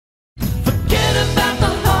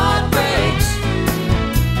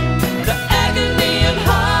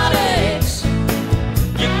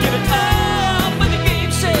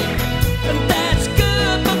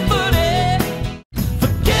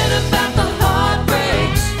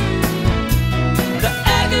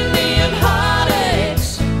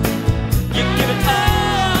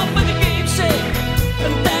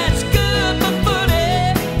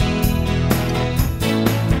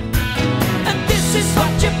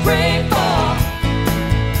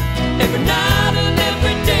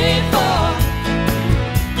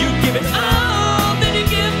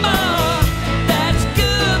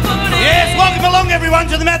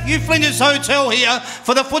to the Matthew Flinders Hotel here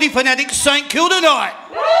for the Footy Funatics St Kilda night.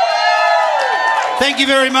 Thank you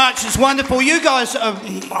very much. It's wonderful. You guys,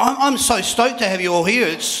 I'm so stoked to have you all here.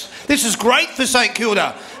 This is great for St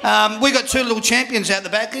Kilda. We've got two little champions out the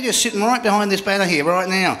back. They're just sitting right behind this banner here right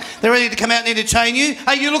now. They're ready to come out and entertain you.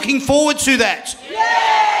 Are you looking forward to that?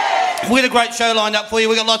 Yeah! We've got a great show lined up for you.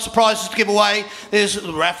 We've got lots of prizes to give away. There's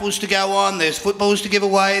raffles to go on. There's footballs to give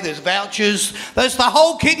away. There's vouchers. There's the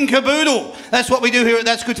whole kit and caboodle. That's what we do here at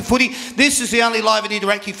That's Good for Footy. This is the only live and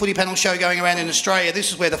interactive footy panel show going around in Australia.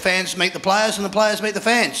 This is where the fans meet the players and the players meet the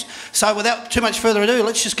fans. So without too much further ado,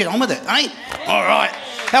 let's just get on with it, eh? All right.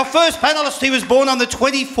 Our first panellist, he was born on the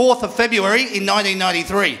 24th of February in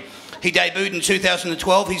 1993. He debuted in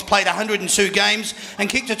 2012. He's played 102 games and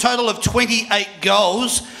kicked a total of 28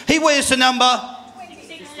 goals. He wears the number...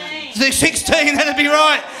 16. The 16, that'd be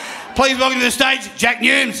right. Please welcome to the stage, Jack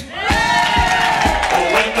Newms. Oh,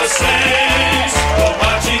 when the Saints go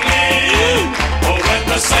marching in. Oh, when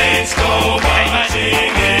the Saints go marching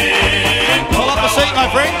in. Pull up a seat, my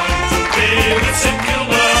friend.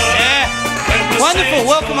 Yeah. Wonderful.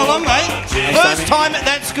 Welcome along, mate. First time at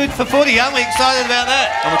That's Good for Footy. Aren't we excited about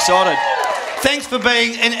that? I'm excited. Thanks for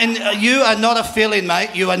being, and you are not a fill-in,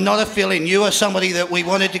 mate. You are not a fill-in. You are somebody that we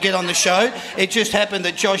wanted to get on the show. It just happened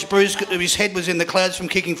that Josh Bruce, his head was in the clouds from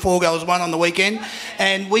kicking 4 goals, 1 on the weekend,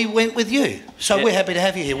 and we went with you. So we're happy to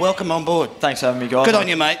have you here. Welcome on board. Thanks for having me, guys. Good on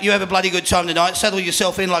you, mate. You have a bloody good time tonight. Settle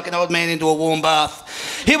yourself in like an old man into a warm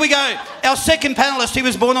bath. Here we go. Our second panellist, he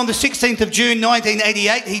was born on the 16th of June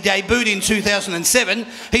 1988. He debuted in 2007.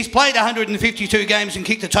 He's played 152 games and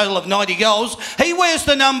kicked a total of 90 goals. He wears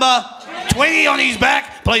the number 20 on his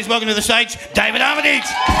back. Please welcome to the stage, David Armitage.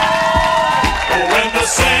 Oh, when the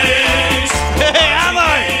Saints go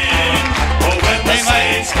marching in. Oh, when the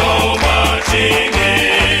Saints go marching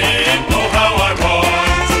in. Oh, how I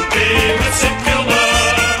want to be with St Kilda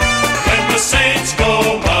when the Saints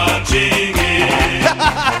go marching in.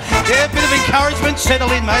 Yeah, a bit of encouragement.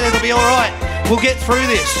 Settle in, mate. It'll be all right. We'll get through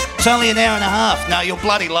this. It's only an hour and a half. No, you'll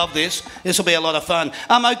bloody love this. This will be a lot of fun.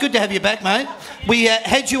 Good to have you back, mate. We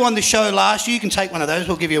had you on the show last year. You can take one of those.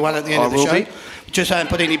 We'll give you one at the end of the show. Just don't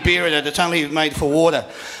put any beer in it. It's only made for water.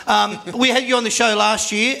 We had you on the show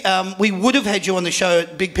last year. We would have had you on the show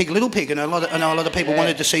at Big Pig, Little Pig, and I know a lot of people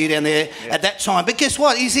wanted to see you down there at that time. But guess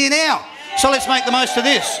what? He's here now. So let's make the most of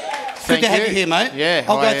this. Good to have you here, mate. Yeah.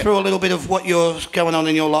 I'll go through a little bit of what you're going on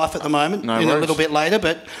in your life at the moment a little bit later,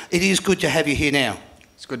 but it is good to have you here now.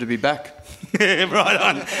 It's good to be back. Right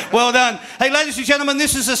on. Well done. Hey, ladies and gentlemen,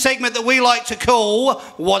 this is a segment that we like to call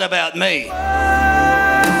What About Me?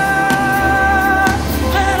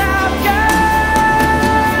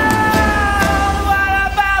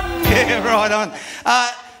 Yeah, right on.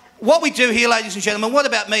 What we do here, ladies and gentlemen, What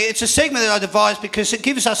About Me? It's a segment that I devised because it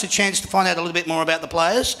gives us a chance to find out a little bit more about the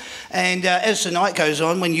players. And as the night goes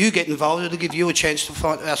on, when you get involved, it'll give you a chance to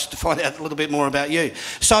find out a little bit more about you.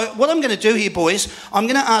 So what I'm going to do here, boys, I'm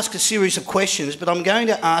going to ask a series of questions, but I'm going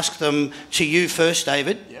to ask them to you first,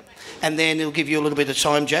 David. Yep. And then it'll give you a little bit of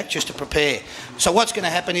time, Jack, just to prepare. So what's going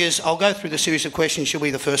to happen is I'll go through the series of questions. You'll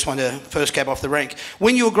be the first one to first cab off the rank.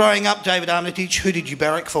 When you were growing up, David Armitage, who did you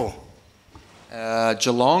barrack for?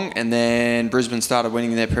 Geelong, and then Brisbane started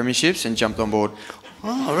winning their premierships and jumped on board.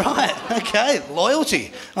 Oh, right. Okay.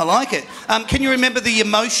 Loyalty. I like it. Can you remember the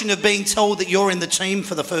emotion of being told that you're in the team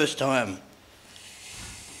for the first time?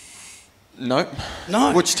 No.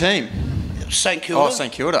 No. Which team? St Kilda. Oh,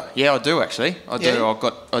 St Kilda. Yeah, I do actually. I do.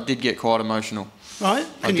 Yeah. I did get quite emotional. Right.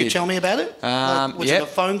 Can you tell me about it? Was it a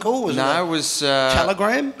phone call? It was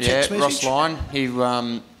telegram? Text message? Ross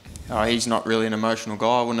Lyon. He's not really an emotional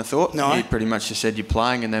guy, I wouldn't have thought. No. He pretty much just said you're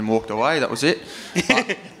playing and then walked away. That was it.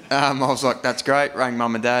 But, I was like, that's great. Rang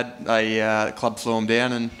mum and dad. The club flew him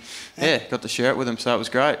down and, got to share it with them, so it was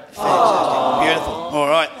great. Fantastic. Beautiful. All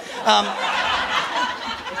right.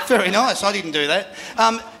 Very nice. I didn't do that.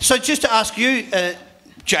 So just to ask you,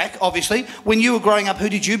 Jack, obviously, when you were growing up, who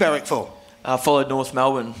did you barrack for? Followed North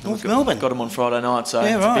Melbourne. Melbourne. Got him on Friday night, so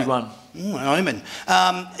it's a big one. Omen.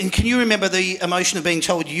 And can you remember the emotion of being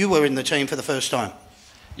told you were in the team for the first time?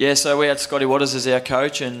 Yeah, so we had Scotty Waters as our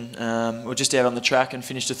coach, and we were just out on the track and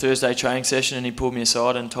finished a Thursday training session, and he pulled me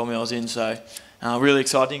aside and told me I was in. So really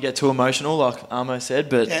excited. Didn't get too emotional, like Armo said,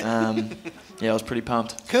 but I was pretty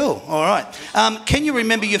pumped. Cool. All right. Can you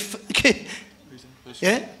remember your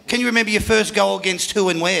Can you remember your first goal against who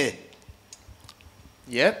and where?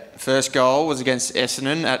 Yep. First goal was against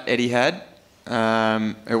Essendon at Etihad.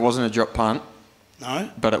 It wasn't a drop punt. No.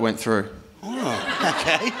 But it went through. Oh,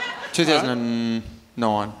 okay. 2009,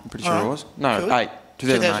 I'm pretty sure it was. No, cool. 8.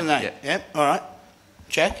 2008. Yeah. Yep. All right.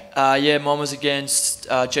 Jack? Yeah, mine was against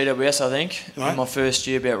GWS, I think. Right. In my first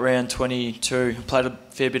year, about round 22. I played a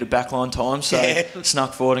fair bit of backline time, so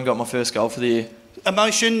snuck forward and got my first goal for the year.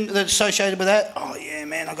 Emotion that's associated with that? Oh, yeah,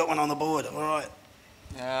 man, I got one on the board. All right.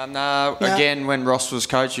 No, again, when Ross was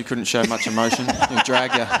coach, you couldn't show much emotion. He'd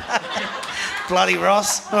drag you. Bloody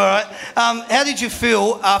Ross. All right. How did you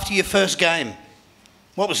feel after your first game?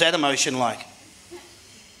 What was that emotion like?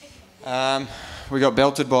 We got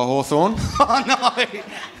belted by Hawthorn. Oh, no.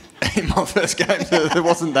 In my first game, there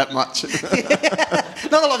wasn't that much.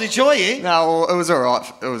 Not a lot of joy, eh? No, it was all right.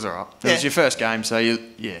 It was all right. It Yeah. was your first game, so you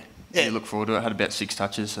look forward to it. I had about 6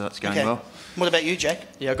 touches, so that's going well. What about you, Jack?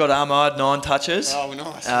 Yeah, I got I had 9 touches. Oh,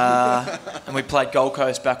 nice. And we played Gold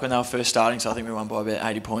Coast back when they were first starting, so I think we won by about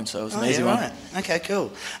 80 points, so it was an easy one. Right. Okay,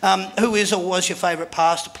 cool. Who is or was your favourite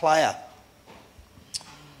past player?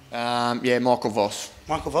 Yeah, Michael Voss.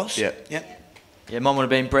 Michael Voss? Yeah. Yep. Yeah, mine would have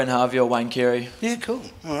been Brent Harvey or Wayne Carey. Yeah, cool.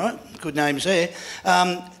 All right. Good names there.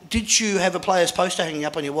 Did you have a player's poster hanging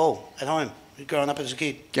up on your wall at home growing up as a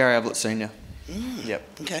kid? Gary Ablett Senior. Yep.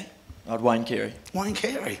 Okay. I had Wayne Carey. Wayne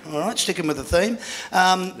Carey. All right, sticking with the theme.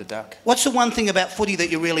 The Duck. What's the one thing about footy that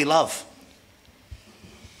you really love?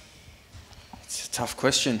 It's a tough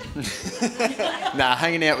question.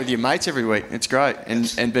 Hanging out with your mates every week. It's great.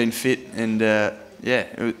 And being fit and...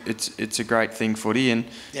 it's a great thing, footy, and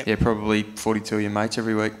probably 42 of your mates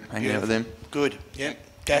every week, hanging out with them. Good, yep.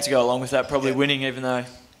 To go along with that, probably winning, even though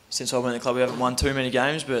since I've been at the club we haven't won too many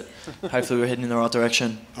games, but hopefully we're heading in the right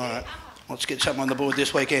direction. All right, let's get something on the board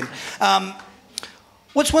this weekend.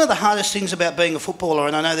 What's one of the hardest things about being a footballer?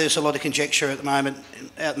 And I know there's a lot of conjecture at the moment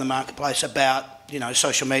out in the marketplace about,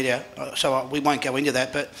 social media, so we won't go into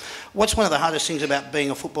that, but what's one of the hardest things about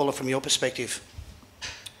being a footballer from your perspective?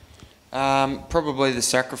 Probably the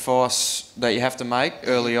sacrifice that you have to make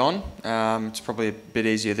early on. It's probably a bit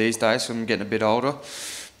easier these days, so I'm getting a bit older.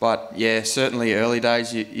 But yeah, certainly early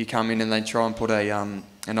days you come in and they try and put an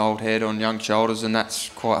old head on young shoulders, and that's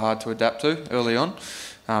quite hard to adapt to early on.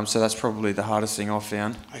 So that's probably the hardest thing I've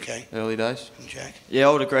found. Okay. Early days. Jack? Yeah,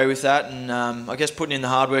 I would agree with that, and I guess putting in the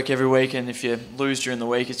hard work every week, and if you lose during the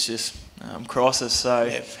week, it's just crisis.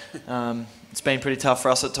 So. It's been pretty tough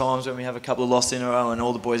for us at times when we have a couple of losses in a row and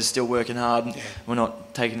all the boys are still working hard and we're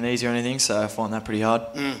not taking it easy or anything, so I find that pretty hard.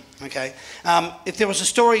 Okay. If there was a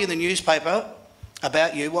story in the newspaper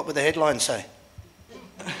about you, what would the headline say?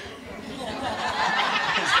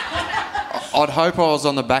 I'd hope I was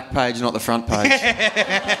on the back page, not the front page.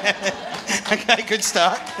 Okay, good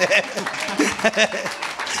start.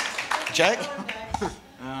 Jack?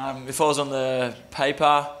 If I was on the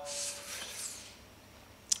paper...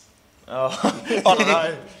 I don't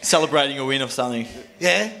know. Celebrating a win or something.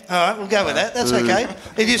 Yeah, all right, we'll go with that. That's okay.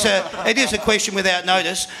 It is a question without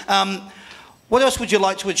notice. What else would you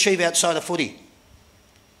like to achieve outside of footy?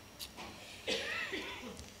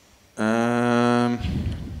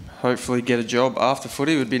 Hopefully get a job after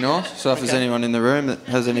footy would be nice. So if there's anyone in the room that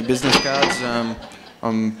has any business cards,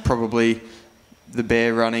 I'm probably the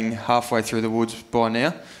bear running halfway through the woods by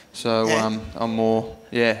now. So I'm more,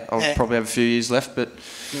 I'll probably have a few years left, but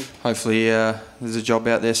hopefully there's a job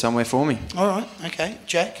out there somewhere for me. All right, okay.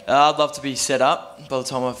 Jack? I'd love to be set up by the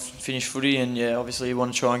time I've finished footy, and obviously you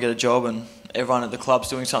want to try and get a job, and everyone at the club's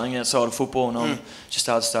doing something outside of football, and I'm just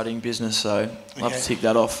started studying business, so I'd love to tick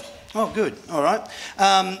that off. Oh, good. All right.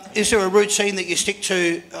 Is there a routine that you stick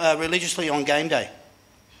to religiously on game day?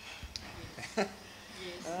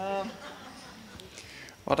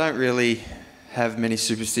 I don't really have many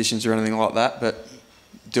superstitions or anything like that, but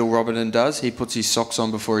Dill Robertson does. He puts his socks on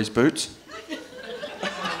before his boots.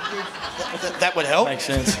 That would help. Makes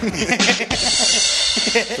sense.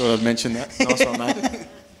 Thought I'd mention that. Nice one,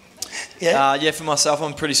 mate. For myself,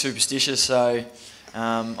 I'm pretty superstitious, so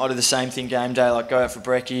I do the same thing game day, like go out for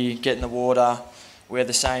brekkie, get in the water, wear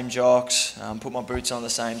the same jocks, put my boots on at the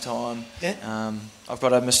same time. I've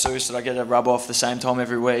got a masseuse that I get to rub off the same time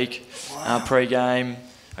every week, pre-game.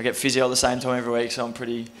 I get physio at the same time every week, so I'm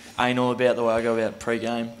pretty anal about the way I go about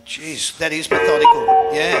pre-game. Jeez, that is methodical.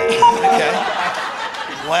 Yeah, okay.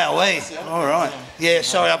 Wowee. All right. Yeah,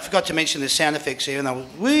 sorry, I forgot to mention the sound effects here, and I was,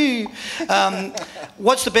 wee.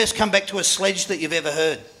 What's the best comeback to a sledge that you've ever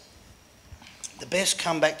heard? The best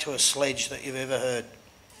comeback to a sledge that you've ever heard?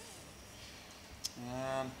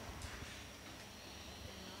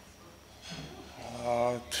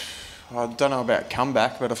 I don't know about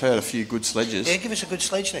comeback, but I've heard a few good sledges. Yeah, give us a good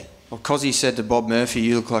sledge then. Well, Cozzy said to Bob Murphy,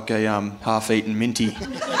 "You look like a half-eaten minty."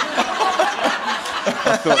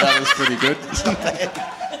 I thought that was pretty good.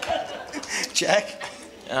 Jack?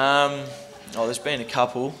 There's been a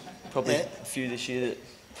couple, probably a few this year that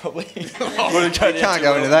Probably. You can't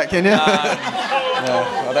go into that, can you? No,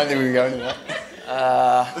 I don't think we can go into that.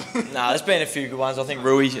 There's been a few good ones. I think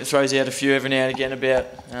Rui throws out a few every now and again about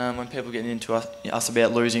when people getting into us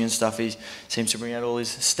about losing and stuff. He seems to bring out all his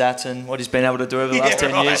stats and what he's been able to do over the last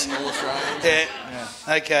 10 years. Yeah.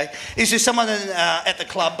 Okay. Is there someone at the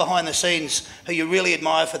club behind the scenes who you really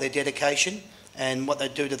admire for their dedication and what they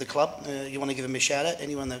do to the club? You want to give them a shout out?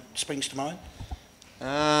 Anyone that springs to mind?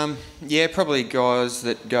 Yeah, probably guys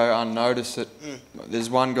that go unnoticed. There's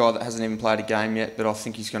one guy that hasn't even played a game yet, but I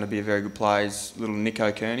think he's going to be a very good player. He's little Nick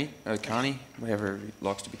O'Kearney, whatever he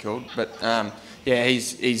likes to be called. But yeah,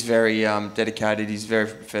 he's very dedicated. He's very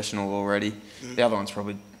professional already. The other one's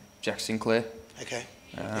probably Jack Sinclair. Okay.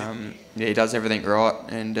 Yeah, he does everything right,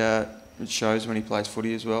 and it shows when he plays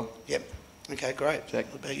footy as well. Yep. Okay, great. Jack.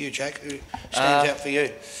 What about you, Jack? Who stands out for you?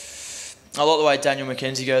 I like the way Daniel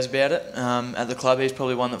McKenzie goes about it. At the club, he's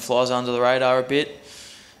probably one that flies under the radar a bit.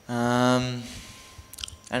 And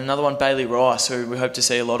another one, Bailey Rice, who we hope to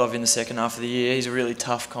see a lot of in the second half of the year. He's a really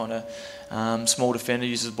tough kind of small defender,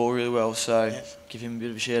 uses the ball really well, so give him a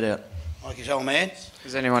bit of a shout out. Like his old man.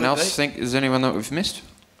 Does anyone else think? Is anyone that we've missed?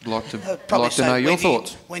 Like to know your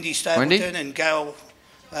thoughts. Wendy Stapleton and Gail.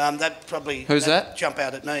 That probably. Who's that? Jump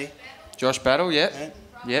out at me. Josh Battle. Yep.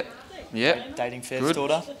 Dating Fair's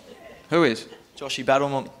daughter. Who is? Joshy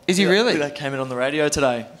Battle. Is he really? That came in on the radio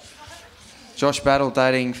today. Josh Battle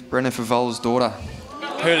dating Brendan Favola's daughter.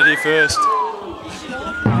 Heard it here first.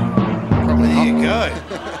 Probably There you go.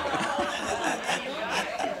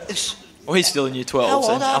 Well, he's still in year 12, How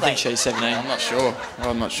so old are I they? think she's 17. I'm not sure.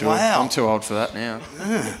 Wow. I'm too old for that now.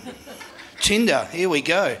 Tinder. Here we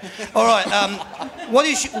go. All right. What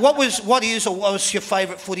was your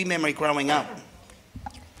favourite footy memory growing up?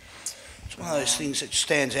 It's one of those things that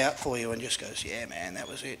stands out for you and just goes, yeah, man, that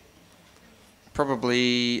was it.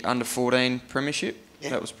 Probably under 14 premiership.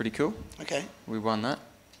 Yeah. That was pretty cool. Okay. We won that.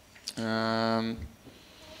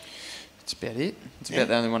 That's about it. It's about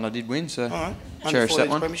the only one I did win, so All right. cherish that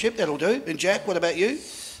one. Premiership, that'll do. And Jack, what about you?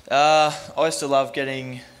 I used to love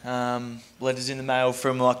getting letters in the mail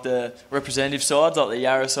from like the representative sides, like the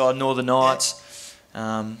Yarra side, Northern Knights,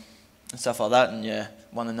 and stuff like that. And yeah,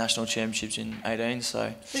 won the national championships in 18.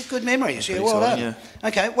 So They're good memories. Yeah, pretty well done. exciting,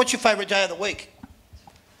 Okay, what's your favourite day of the week?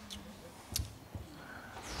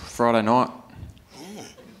 Friday night.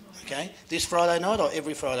 Okay, this Friday night or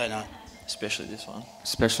every Friday night? especially this one.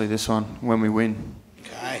 Especially this one, when we win.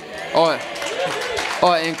 Okay.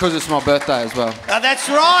 Oh, and because it's my birthday as well. Oh, that's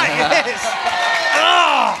right. Yes.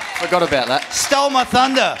 Oh, Forgot about that. stole my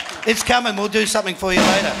thunder. It's coming. We'll do something for you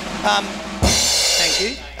later. Thank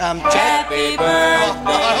you. Jack. Happy birthday.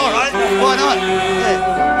 All right. Why not? Yeah.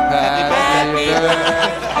 Happy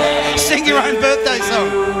birthday. Sing your own birthday song.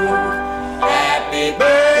 Happy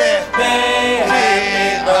birthday.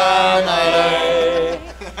 Happy birthday.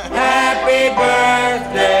 Happy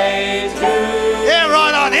birthday to you. Yeah,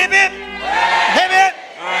 right on. Hip hip. Hip hip.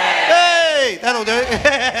 Hey, that'll do.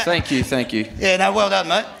 Thank you. Yeah, no, well done,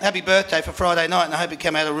 mate. Happy birthday for Friday night, and I hope you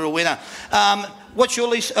come out a real winner. What's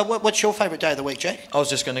your favourite day of the week, Jack? I was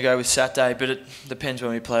just going to go with Saturday, but it depends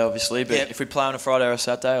when we play, obviously. But if we play on a Friday or a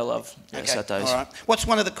Saturday, I love Saturdays. All right. What's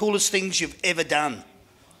one of the coolest things you've ever done?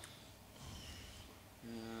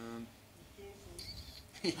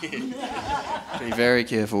 Be very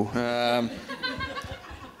careful. It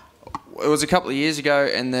was a couple of years ago,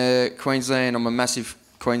 and I'm a massive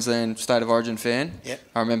Queensland State of Origin fan. Yep.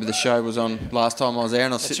 I remember the show was on last time I was there,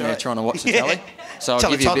 and I was sitting there trying to watch the telly. So I'll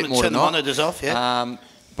Tell give the you a time bit to more turn the tonight. monitors off, yeah.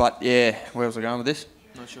 But yeah, where was I going with this?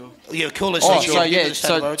 Not sure. Your coolest thing you've given the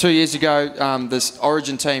State of So Origin? 2 years ago, this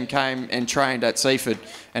Origin team came and trained at Seaford,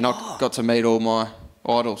 and I got to meet all my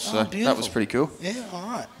idols. So that was beautiful. pretty cool. Yeah, all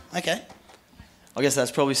right. Okay. I guess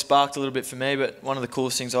that's probably sparked a little bit for me, but one of the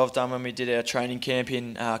coolest things I've done when we did our training camp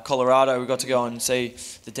in Colorado, we got to go and see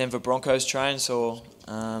the Denver Broncos train, saw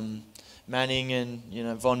Manning and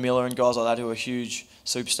Von Miller and guys like that who are huge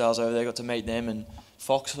superstars over there, got to meet them, and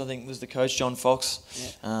Fox, I think, was the coach, John Fox.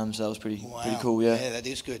 Yeah. So that was pretty cool, yeah. Yeah, that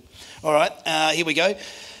is good. All right, here we go.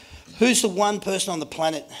 Who's the one person on the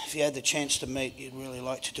planet, if you had the chance to meet, you'd really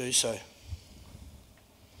like to do so?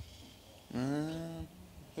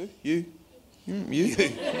 Who? You. You.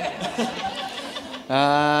 Get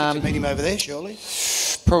to meet him over there, surely.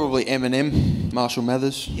 Probably Eminem, Marshall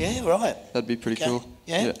Mathers. Yeah, right. That'd be pretty cool.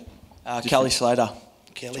 Yeah. Kelly Slater.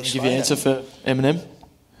 Kelly Give Slater. you an answer for Eminem?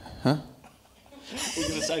 Huh? We're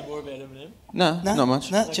going to say more about Eminem. No, not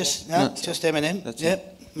much. No, just Eminem. That's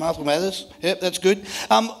yep. Marshall Mathers. Yep, that's good.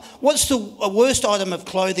 What's the worst item of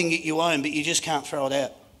clothing that you own but you just can't throw it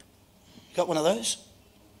out? Got one of those?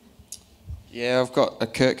 Yeah, I've got a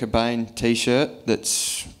Kurt Cobain T-shirt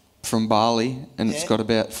that's from Bali, and it's got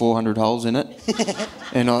about 400 holes in it.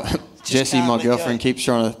 And Jessie, my girlfriend, keeps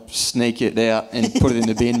trying to sneak it out and put it in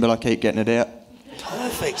the bin, but I keep getting it out.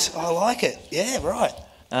 Perfect. I like it. Yeah, right.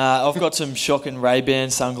 I've got some shocking Ray-Ban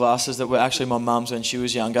sunglasses that were actually my mum's when she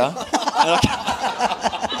was younger.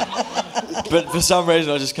 But for some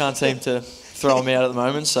reason I just can't seem to throw them out at the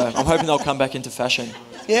moment, so I'm hoping they'll come back into fashion.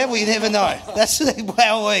 Yeah, well, you never know. That's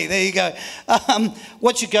wowee. There you go.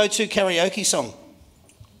 What's your go-to karaoke song?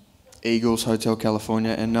 Eagles, Hotel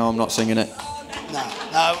California, and no, I'm not singing it.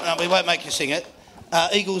 No, we won't make you sing it.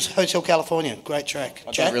 Eagles, Hotel California, great track.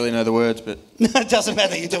 I don't really know the words, but... It doesn't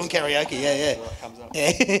matter, you're doing karaoke, yeah.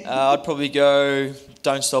 Yeah. I'd probably go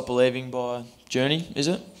Don't Stop Believing by Journey, is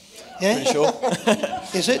it? Yeah. Pretty sure.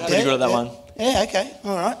 Is it? Pretty good at that one. Yeah, okay,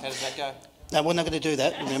 all right. How does that go? No, we're not going to do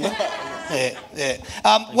that, remember? Yeah.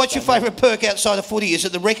 What's your favourite perk outside of footy? Is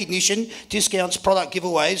it the recognition, discounts, product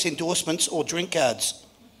giveaways, endorsements or drink cards?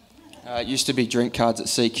 It used to be drink cards at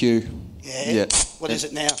CQ. Yeah? What is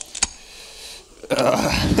it now?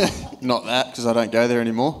 Not that, because I don't go there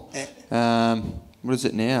anymore. Yeah. What is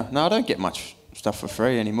it now? No, I don't get much stuff for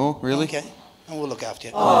free anymore, really. Okay, and we'll look after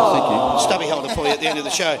you. Oh, thank you. Stubby holder for you at the end of the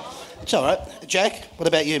show. It's all right. Jack, what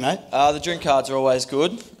about you, mate? The drink cards are always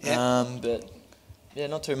good, Yeah. but yeah,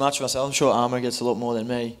 not too much for myself. I'm sure Armour gets a lot more than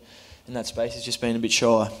me in that space. He's just been a bit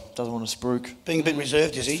shy. Doesn't want to spruik. Being a bit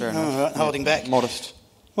reserved, is he? Fair All enough. right, holding back. Modest.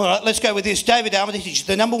 All right, let's go with this. David Armitage,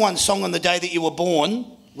 the number one song on the day that you were born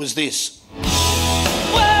was this.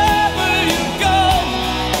 Wherever you go,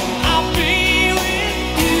 I'll be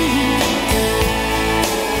with you.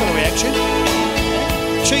 Got a reaction?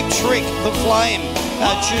 Cheap Trick, The Flame,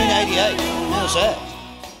 June 88. How's that?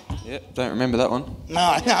 Yep, don't remember that one.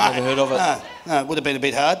 No. Never heard of it. No, it would have been a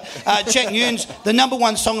bit hard. Jack Nunes, the number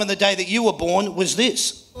one song on the day that you were born was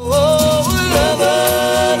this.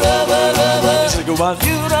 This is a good one.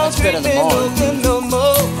 That's better than mine.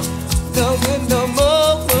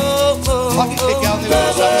 I can keep going.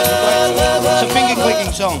 It's a finger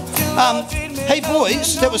clicking song. Hey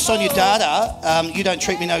boys, that was Sonia Dada. You Don't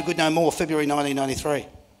Treat Me No Good No More, February 1993.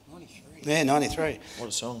 93? Yeah, 93. What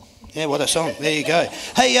a song. Yeah, what a song. There you go.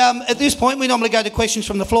 Hey, at this point, we normally go to questions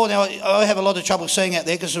from the floor. Now, I have a lot of trouble seeing out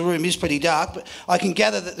there because the room is pretty dark, but I can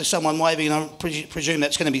gather that there's someone waving, and I presume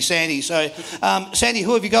that's going to be Sandy. So, Sandy,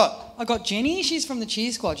 who have you got? I got Jenny. She's from the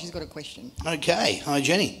Cheer Squad. She's got a question. Okay. Hi,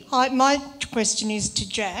 Jenny. Hi, my question is to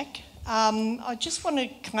Jack. I just want to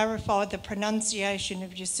clarify the pronunciation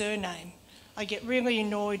of your surname. I get really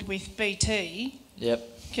annoyed with BT. Yep.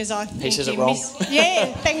 Because I think He says you it wrong.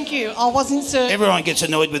 Yeah, thank you. I wasn't certain. Everyone gets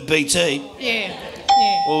annoyed with BT. Yeah.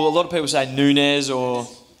 Well, a lot of people say Nunez or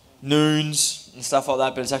Noons and stuff like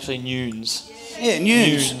that, but it's actually Nunes. Yeah,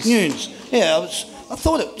 Nunes. Yeah, I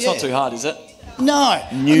thought it. It's not too hard, is it? No.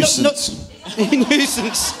 Nuisance.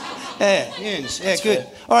 Nuisance. Yeah, Nunes. Yeah, good.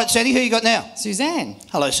 All right, Sandy, who you got now? Suzanne.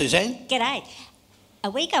 Hello, Suzanne. G'day.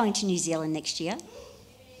 Are we going to New Zealand next year?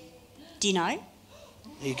 Do you know? Are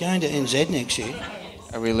you going to NZ next year?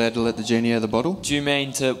 Are we allowed to let the genie out of the bottle? Do you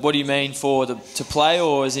mean to? What do you mean for to play,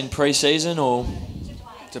 or as in pre-season, or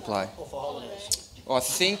To play. Or for holidays? I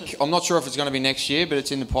think, I'm not sure if it's going to be next year, but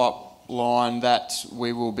it's in the pipeline that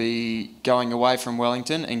we will be going away from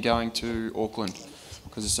Wellington and going to Auckland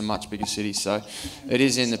because it's a much bigger city. So it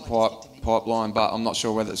is in the pipeline, but I'm not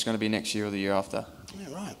sure whether it's going to be next year or the year after.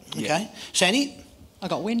 Yeah, right. Okay. Sandy? I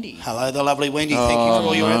got Wendy. Hello, the lovely Wendy. Thank you for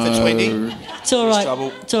all your efforts, Wendy. It's all right.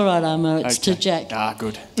 trouble. It's all right, Armo. It's to Okay. Jack. Ah,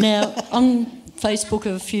 good. Now, on Facebook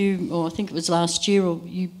I think it was last year, or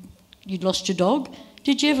you'd lost your dog.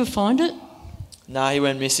 Did you ever find it? No, he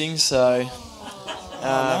went missing, so...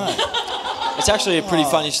 It's actually a pretty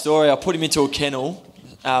funny story. I put him into a kennel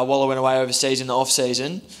while I went away overseas in the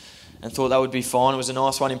off-season and thought that would be fine. It was a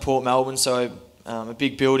nice one in Port Melbourne, so a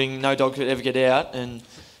big building, no dog could ever get out. And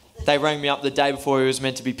they rang me up the day before he was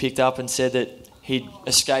meant to be picked up and said that he'd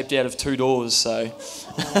escaped out of 2 doors, so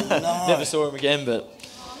never saw him again, but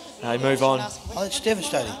move on. Oh, it's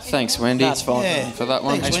devastating. Thanks, Wendy. That's fine. Yeah. For that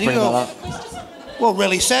one. Thanks, Thanks for Wendy. bringing that up. Well,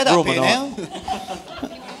 really sad up Rule here my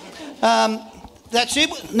now. That's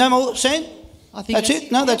it? No more, Sam? I think That's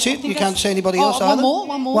it? No, that's it? You can't see anybody else one either? more.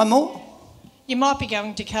 One more? You might be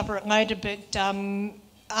going to cover it later, but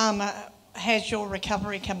how's your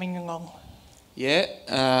recovery coming along? Yeah,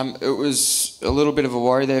 it was a little bit of a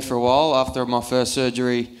worry there for a while. After my first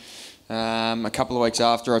surgery, a couple of weeks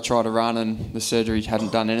after, I tried to run and the surgery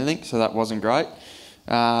hadn't done anything, so that wasn't great.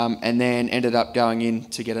 And then ended up going in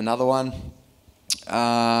to get another one.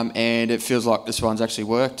 And it feels like this one's actually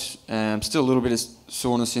worked. Still a little bit of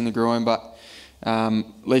soreness in the groin, but at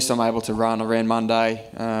least I'm able to run. I ran Monday,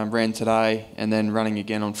 ran today, and then running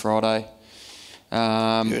again on Friday.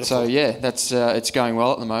 So yeah, that's it's going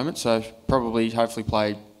well at the moment. So probably, hopefully,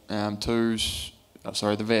 play the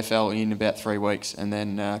VFL in about 3 weeks, and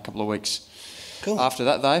then a couple of weeks after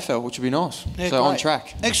that the AFL, which would be nice. Yeah, so great. On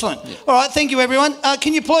track. Excellent. Yeah. All right, thank you everyone.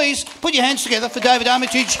 Can you please put your hands together for David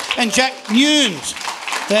Armitage and Jack Nunes?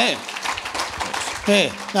 There.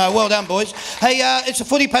 Yeah, no, well done, boys. Hey, it's a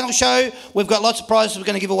footy panel show. We've got lots of prizes we're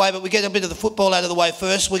going to give away, but we get a bit of the football out of the way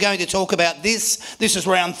first. We're going to talk about this. This is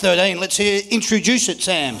round 13. Let's introduce it,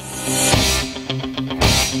 Sam.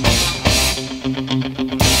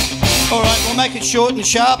 All right, we'll make it short and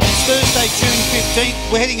sharp. It's Thursday, June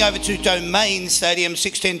 15th. We're heading over to Domain Stadium,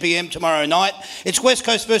 6:10 p.m. tomorrow night. It's West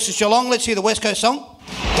Coast versus Geelong. Let's hear the West Coast song.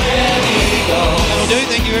 That'll do.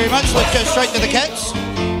 Thank you very much. Let's go straight to the Cats.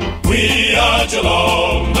 We are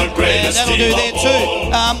Geelong, the greatest that'll do there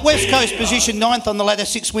too. West Coast position 9th on the ladder,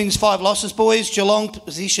 6 wins, 5 losses, boys. Geelong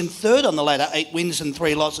position 3rd on the ladder, 8 wins and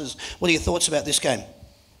 3 losses. What are your thoughts about this game?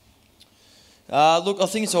 Look, I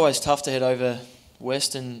think it's always tough to head over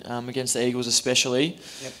West and against the Eagles especially.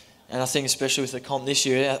 Yep. And I think especially with the comp this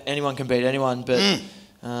year, anyone can beat anyone. But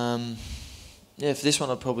yeah, for this one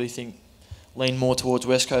I'd probably lean more towards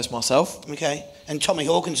West Coast myself. Okay. And Tommy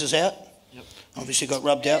Hawkins is out? Obviously got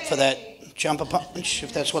rubbed out for that jumper punch,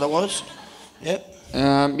 if that's what it was. Yep.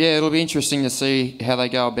 Yeah, it'll be interesting to see how they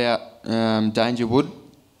go about Dangerwood.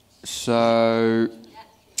 So,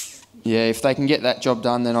 yeah, if they can get that job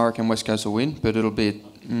done, then I reckon West Coast will win. But it'll be,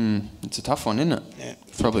 it's a tough one, isn't it? Yeah.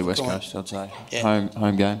 Probably West Coast, I'd say. Yeah.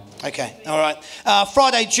 Home game. Okay, all right.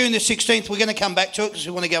 Friday, June the 16th, we're going to come back to it because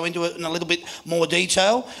we want to go into it in a little bit more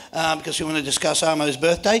detail because we want to discuss Armo's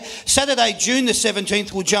birthday. Saturday, June the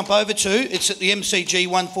 17th, we'll jump over to. It's at the MCG,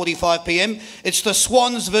 1:45 p.m. It's the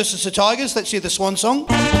Swans versus the Tigers. Let's hear the Swan song.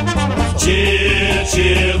 Cheer,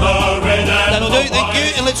 cheer the red and that'll do, thank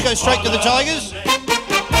you. And let's go straight to the Tigers.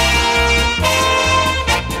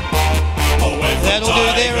 That'll do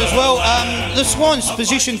there as well. The Swans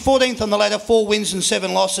position 14th on the ladder, 4 wins and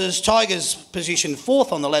 7 losses. Tigers position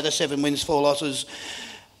 4th on the ladder, 7 wins, 4 losses.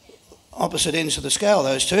 Opposite ends of the scale,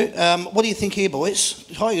 those two. What do you think here, boys?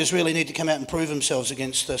 Tigers really need to come out and prove themselves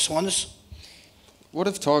against the Swans. What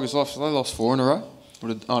have Tigers lost? They lost 4 in a row?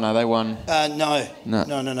 Oh no, they won. No.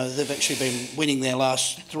 They've actually been winning their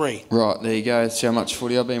last 3. Right, there you go. That's how much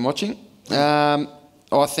footy I've been watching. I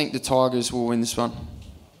think the Tigers will win this one.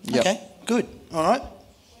 Yep. Okay, good. All right.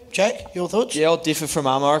 Jack, your thoughts? Yeah, I'll differ from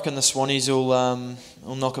Armour. I reckon the Swannies will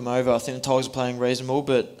knock them over. I think the Tigers are playing reasonable,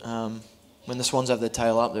 but when the Swans have their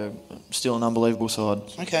tail up, they're still an unbelievable side.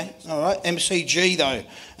 Okay, all right. MCG, though,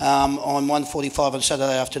 on 1:45 on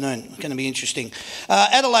Saturday afternoon. It's going to be interesting.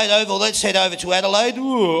 Adelaide Oval, let's head over to Adelaide.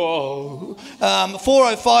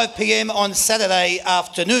 4:05 p.m. on Saturday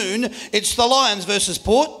afternoon. It's the Lions versus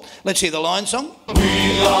Port. Let's hear the Lions song.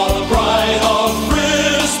 We are the pride of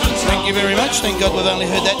Brisbane. Thank you very much. Thank God we've only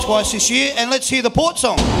heard that twice this year. And let's hear the Port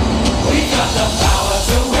song. We got the power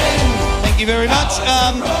to win. Thank you very much.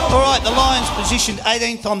 All right, the Lions positioned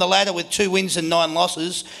 18th on the ladder with 2 wins and 9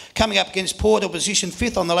 losses. Coming up against Port, who are positioned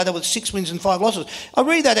 5th on the ladder with 6 wins and 5 losses. I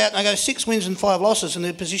read that out and I go, 6 wins and 5 losses, and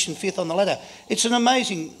they're positioned 5th on the ladder. It's an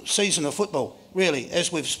amazing season of football, really.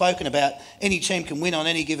 As we've spoken about, any team can win on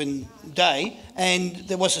any given day, and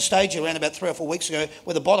there was a stage around about 3 or 4 weeks ago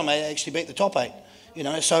where the bottom 8 actually beat the top 8. You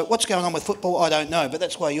know, so what's going on with football, I don't know, but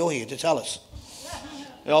that's why you're here to tell us.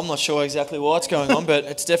 Yeah, I'm not sure exactly what's going on, but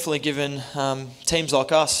it's definitely given teams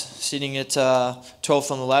like us sitting at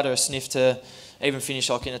 12th on the ladder a sniff to even finish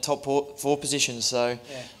like in the top 4 positions. So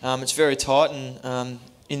it's very tight, and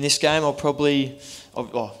in this game the Port will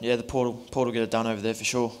get it done over there for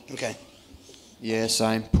sure. Okay. Yeah,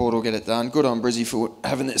 same. Port will get it done. Good on Brizzy for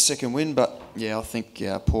having that second win, but yeah, I think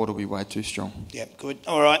Port will be way too strong. Yeah, good.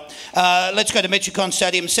 All right. Let's go to Metricon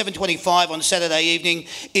Stadium, 7:25 on Saturday evening.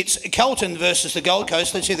 It's Carlton versus the Gold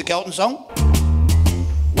Coast. Let's hear the Carlton song.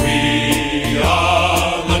 We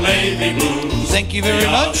are the Navy Blues. Thank you very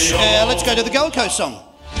much. Let's go to the Gold Coast song.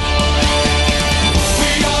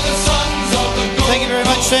 Thank you very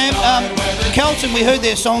much, Sam. Carlton, we heard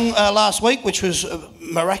their song last week, which was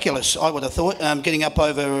miraculous, I would have thought, getting up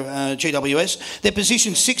over GWS. They're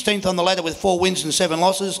positioned 16th on the ladder with 4 wins and 7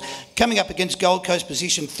 losses. Coming up against Gold Coast,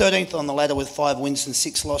 position 13th on the ladder with 5 wins and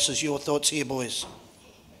 6 losses. Your thoughts here, boys?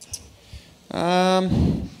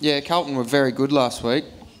 Yeah, Carlton were very good last week.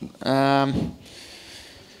 Yeah,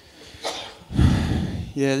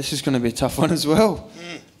 this is going to be a tough one as well.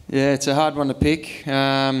 Yeah, it's a hard one to pick.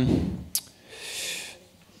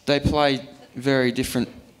 They play very different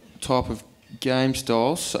type of game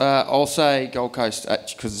styles. I'll say Gold Coast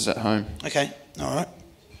because it's at home. Okay. All right.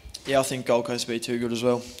 Yeah, I think Gold Coast will be too good as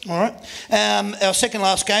well. All right. Our second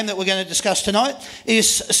last game that we're going to discuss tonight is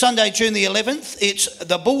Sunday, June the 11th. It's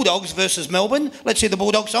the Bulldogs versus Melbourne. Let's hear the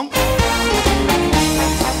Bulldog song.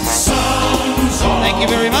 Thank you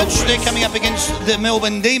very much. They're coming up against the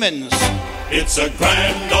Melbourne Demons. It's a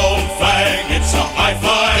grand old flag, it's a high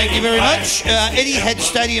five. Thank you very much. Etihad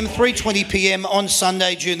Stadium, 3:20 p.m. on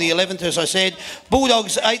Sunday, June the 11th, as I said.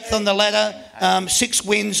 Bulldogs 8th on the ladder, 6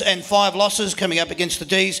 wins and 5 losses, coming up against the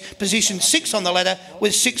D's. Position 6 on the ladder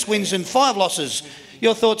with 6 wins and 5 losses.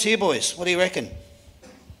 Your thoughts here, boys? What do you reckon?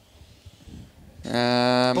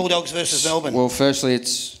 Bulldogs versus Melbourne. Well, firstly,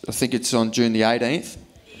 I think it's on June the 18th.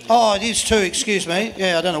 Oh, it is too, excuse me.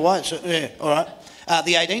 Yeah, I don't know why it's... Yeah, all right.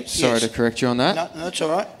 The 18th, Sorry to correct you on that. No, that's all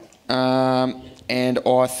right. And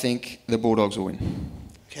I think the Bulldogs will win.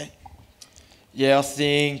 Okay. Yeah, I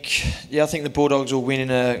think the Bulldogs will win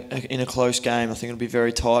in a close game. I think it'll be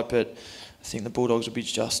very tight, but I think the Bulldogs will be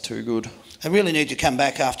just too good. They really need to come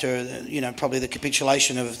back after, probably the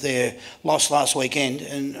capitulation of their loss last weekend.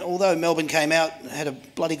 And although Melbourne came out, had a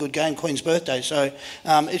bloody good game, Queen's birthday, so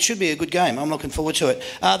it should be a good game. I'm looking forward to it.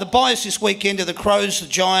 The buys this weekend are the Crows, the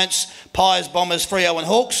Giants, Pies, Bombers, Freo and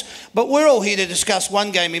Hawks. But we're all here to discuss one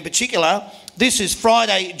game in particular. This is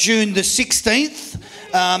Friday, June the 16th.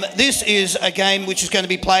 This is a game which is going to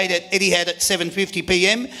be played at Etihad at 7:50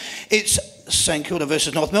 p.m. It's St Kilda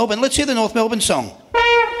versus North Melbourne. Let's hear the North Melbourne song.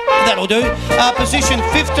 That'll do. Position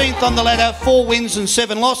 15th on the ladder, 4 wins and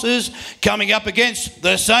 7 losses, coming up against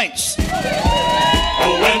the Saints. Oh,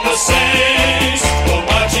 when the Saints go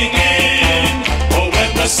marching in, oh,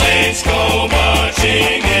 when the Saints go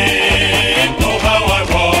marching in, oh, how I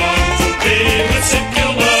want to be with St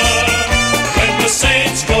Kilda, when the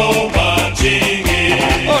Saints go marching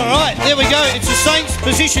in. All right, there we go. It's the Saints,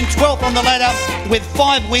 position 12th on the ladder with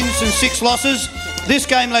 5 wins and 6 losses. This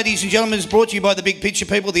game, ladies and gentlemen, is brought to you by the Big Picture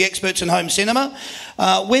people, the experts in home cinema.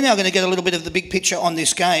 We're now going to get a little bit of the big picture on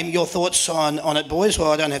this game. Your thoughts on it, boys?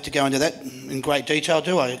 Well, I don't have to go into that in great detail,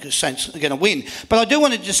 do I? Because Saints are going to win. But I do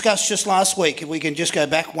want to discuss just last week, if we can just go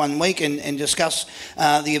back 1 week and discuss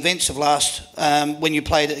the events of last, when you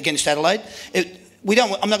played against Adelaide.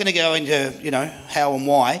 I'm not going to go into, how and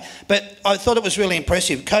why, but I thought it was really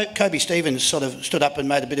impressive. Kobe Stevens sort of stood up and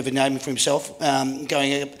made a bit of a name for himself,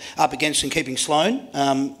 going up against and keeping Sloane.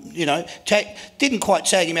 Didn't quite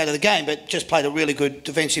tag him out of the game, but just played a really good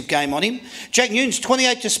defensive game on him. Jack Newnes,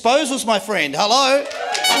 28 disposals, my friend. Hello.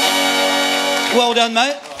 Well done,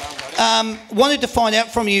 mate. Wanted to find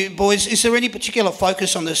out from you, boys, is there any particular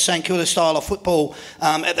focus on the St Kilda style of football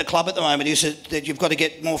at the club at the moment? Is it that you've got to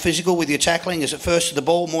get more physical with your tackling? Is it first to the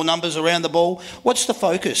ball, more numbers around the ball? What's the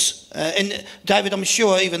focus? And David, I'm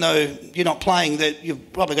sure, even though you're not playing, that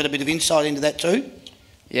you've probably got a bit of insight into that too?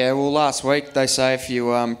 Yeah, well, last week they say if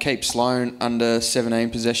you keep Sloane under 17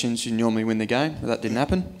 possessions, you normally win the game. But that didn't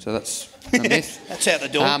happen, so that's a myth. That's out the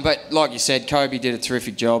door. But like you said, Kobe did a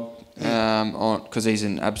terrific job. Because he's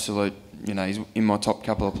an absolute, he's in my top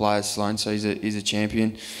couple of players, Sloane, so he's a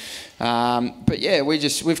champion. But yeah,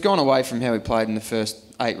 we've gone away from how he played in the first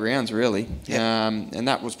 8 rounds, really. Yep. And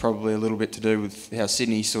that was probably a little bit to do with how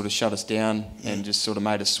Sydney sort of shut us down and just sort of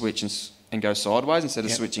made us switch and go sideways instead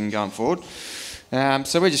of switching and going forward.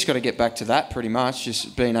 So we just got to get back to that pretty much,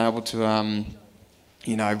 just being able to,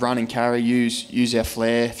 run and carry, use our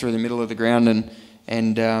flair through the middle of the ground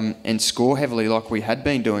and score heavily like we had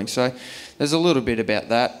been doing. So there's a little bit about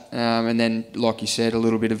that. And then, like you said, a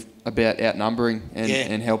little bit about outnumbering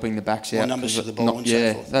and helping the backs out. More numbers to the ball and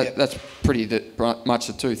so forth. That's pretty much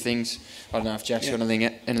the 2 things. I don't know if Jack's got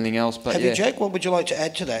anything else. But Have you, Jack? What would you like to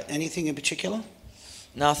add to that? Anything in particular?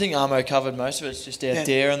 No, I think Armo covered most of it. It's just our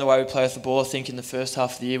dare and the way we play with the ball. I think in the first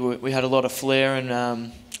half of the year we had a lot of flair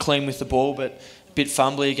and clean with the ball, but a bit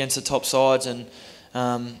fumbly against the top sides. And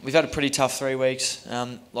we've had a pretty tough 3 weeks,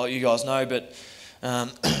 like you guys know, but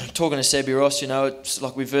talking to Sebi Ross, it's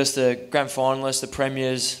like we versed the grand finalists, the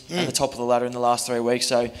premiers, and the top of the ladder in the last 3 weeks,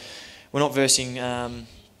 so we're not versing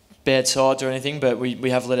bad sides or anything, but we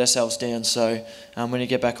have let ourselves down, so we need to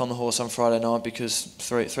get back on the horse on Friday night because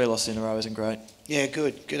three losses in a row isn't great. Yeah,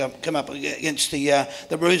 good. Come up against the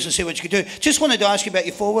Roos and see what you can do. Just wanted to ask you about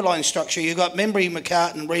your forward line structure. You've got Membry,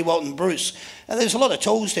 McCartan, Rewalt and Bruce. There's a lot of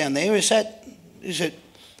tools down there. Is it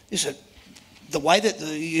the way that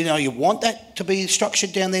you want that to be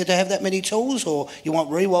structured down there to have that many tools, or you want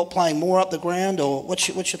Rewalt playing more up the ground, or what's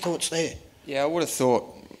your thoughts there? Yeah, I would have thought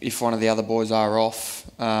if one of the other boys are off,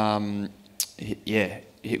 Rui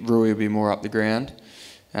will be more up the ground.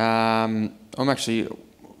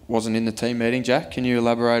 Wasn't in the team meeting. Jack, can you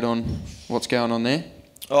elaborate on what's going on there?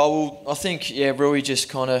 Oh, well, I think, Rui just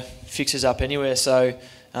kind of fixes up anywhere, so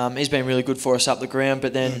he's been really good for us up the ground.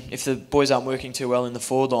 But then if the boys aren't working too well in the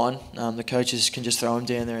forward line, the coaches can just throw him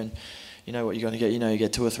down there, and you know what you're going to get. You know, you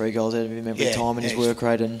get 2 or 3 goals out of him every time, and his work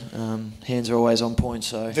rate and hands are always on point.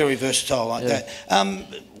 So very versatile like that.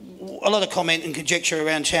 A lot of comment and conjecture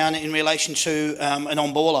around town in relation to an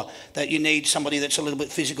on-baller, that you need somebody that's a little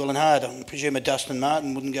bit physical and hard. I presume a Dustin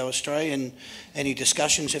Martin wouldn't go astray in any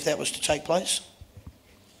discussions if that was to take place?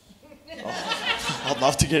 I'd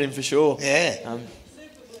love to get him for sure. Yeah.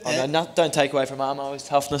 Don't take away from Armo's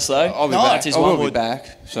toughness though. I'll be back. I will be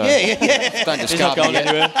back. So don't discard me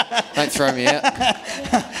yet. Don't throw me out.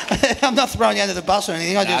 I'm not throwing you under the bus or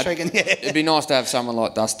anything. I just reckon. Yeah. It'd be nice to have someone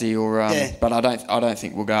like Dusty, but I don't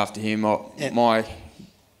think we'll go after him. My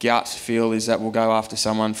gut feel is that we'll go after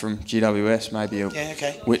someone from GWS, maybe a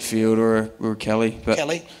Whitfield or a Kelly. But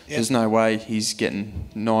there's no way he's getting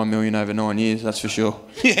 $9 million over 9 years. That's for sure.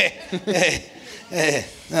 Yeah.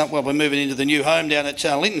 Well, we're moving into the new home down at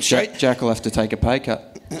Linton Street. Jack will have to take a pay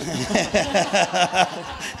cut.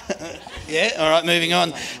 Yeah, all right, moving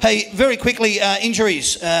on. Hey, very quickly,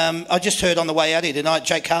 injuries. I just heard on the way out here tonight,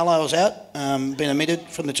 Jake Carlisle's out, been omitted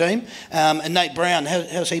from the team. And Nate Brown,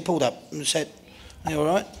 how's he pulled up? Is he all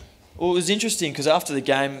right? Well, it was interesting because after the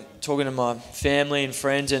game, talking to my family and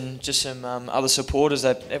friends and just some other supporters,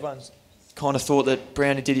 everyone kind of thought that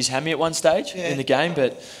Brownie did his hammy at one stage in the game,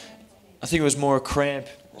 but I think it was more a cramp.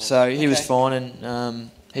 So he was fine,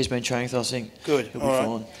 and he's been training with us. I think good. He'll be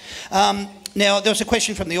fine. Now, there was a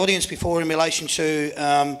question from the audience before in relation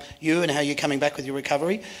to you and how you're coming back with your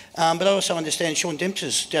recovery. But I also understand Sean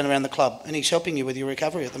Dempster's down around the club, and he's helping you with your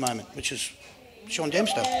recovery at the moment, which is Sean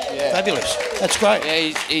Dempster. Yeah. Fabulous. That's great.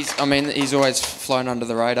 Yeah, he's always flown under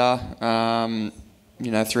the radar.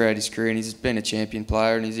 Throughout his career, and he's been a champion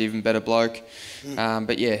player, and he's an even better bloke.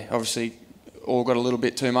 But yeah, obviously, all got a little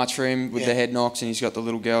bit too much for him with the head knocks, and he's got the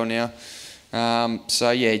little girl now.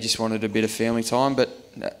 He just wanted a bit of family time, but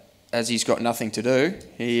as he's got nothing to do,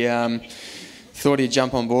 he thought he'd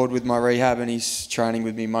jump on board with my rehab, and he's training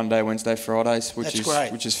with me Monday, Wednesday, Fridays, which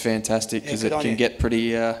is fantastic because it can get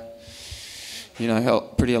pretty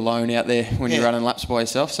pretty alone out there when you're running laps by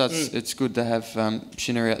yourself. So it's good to have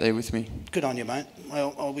Shinner out there with me. Good on you, mate.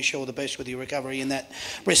 Well, I wish you all the best with your recovery in that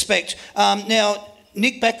respect. Now,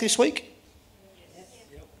 Nick back this week?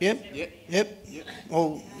 Yep.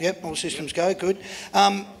 All systems go. Good.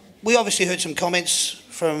 We obviously heard some comments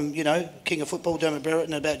from, King of Football, Dermot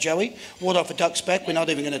Brereton, about Joey. What off a duck's back? We're not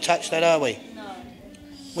even going to touch that, are we? No.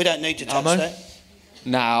 We don't need to touch that.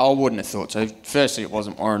 No, I wouldn't have thought so. Firstly, it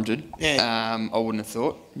wasn't warranted. Yeah. I wouldn't have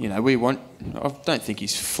thought. I don't think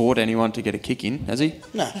he's fought anyone to get a kick in, has he?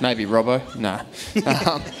 No. Maybe Robbo? No.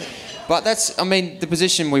 But the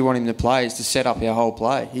position we want him to play is to set up our whole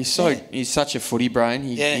play. He's such a footy brain.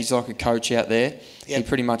 He's like a coach out there. Yep. He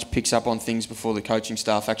pretty much picks up on things before the coaching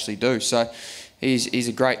staff actually do. So he's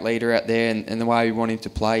a great leader out there, and the way we want him to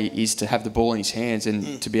play is to have the ball in his hands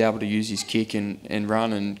and to be able to use his kick and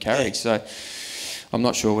run and carry. Yeah. So I'm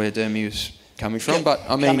not sure where Dermy was coming from, but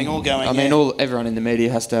everyone in the media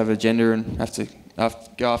has to have an agenda and have to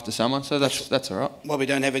go after someone, so that's all right. Well, we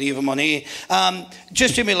don't have any of them on here.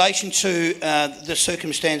 Just in relation to the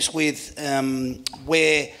circumstance with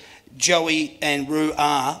where Joey and Roo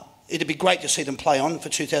are, it'd be great to see them play on for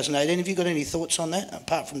 2018. Have you got any thoughts on that,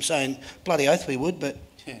 apart from saying bloody oath we would? But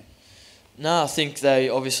no, I think they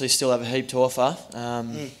obviously still have a heap to offer.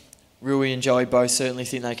 Rui and Joey both certainly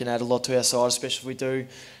think they can add a lot to our side, especially if we do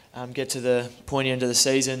get to the pointy end of the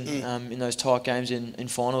season in those tight games in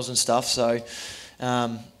finals and stuff. So,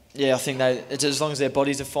 I think as long as their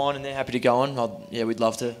bodies are fine and they're happy to go on, we'd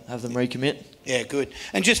love to have them recommit. Yeah, good.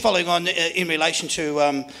 And just following on in relation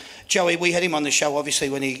to Joey, we had him on the show, obviously,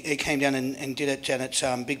 when he came down and did it down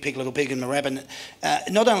at Big Pig, Little Pig in Moorabbin.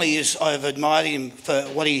 Not only I've admired him for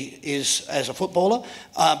what he is as a footballer,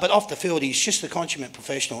 but off the field, he's just a consummate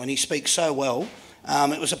professional, and he speaks so well.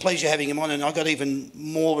 It was a pleasure having him on, and I got even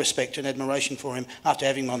more respect and admiration for him after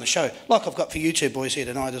having him on the show, like I've got for you two boys here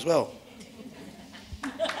tonight as well.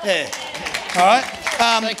 Yeah. All right.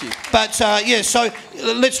 Thank you. But, so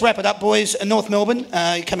let's wrap it up, boys. North Melbourne,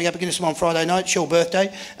 you're coming up against them on Friday night. It's your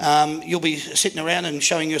birthday. You'll be sitting around and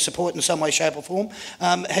showing your support in some way, shape or form.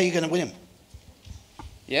 How are you going to win them?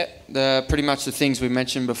 Yeah, pretty much the things we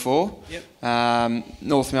mentioned before. Yep.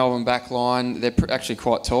 North Melbourne back line, they're actually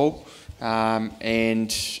quite tall. I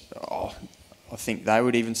think they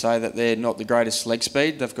would even say that they're not the greatest leg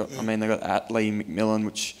speed. They've got Atley,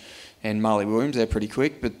 McMillan, and Marley Williams. They're pretty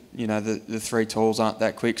quick, but the three talls aren't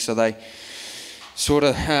that quick. So they sort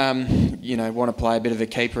of want to play a bit of a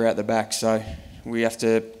keeper out the back. So we have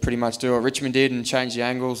to pretty much do what Richmond did and change the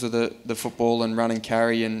angles of the football and run and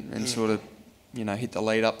carry and sort of hit the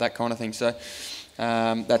lead up, that kind of thing. So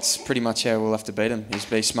that's pretty much how we'll have to beat them, is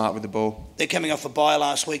be smart with the ball. They're coming off a bye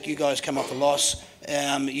last week. You guys come off a loss.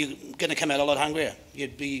 You're going to come out a lot hungrier.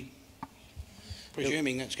 You'd be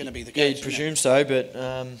presuming that's going to be the case. Yeah, you'd presume so, but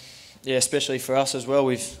especially for us as well.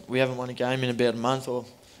 We haven't won a game in about a month or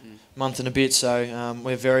month and a bit, so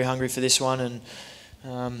we're very hungry for this one.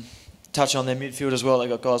 And touch on their midfield as well. They've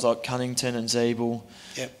got guys like Cunnington and Zeeble,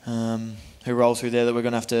 who roll through there that we're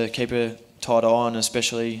going to have to keep a tight eye on,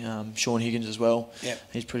 especially Sean Higgins as well. Yep.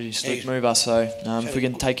 He's a pretty slick mover, so if we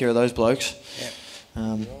can take care of those blokes,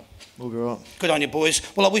 we'll be right. Good on you, boys.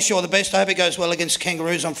 Well, I wish you all the best. I hope it goes well against the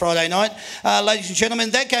Kangaroos on Friday night. Ladies and gentlemen,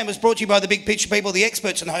 that game was brought to you by the Big Picture people, the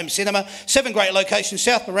experts in home cinema. 7 great locations: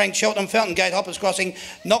 South Morang, Cheltenham, Fountain Gate, Hoppers Crossing,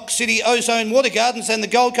 Knox City, Ozone, Water Gardens and the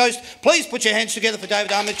Gold Coast. Please put your hands together for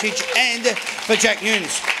David Armitage and for Jack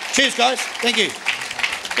Nunes. Cheers, guys. Thank you.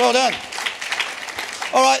 Well done.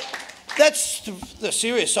 All right. That's the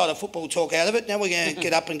serious side of football talk out of it. Now we're going to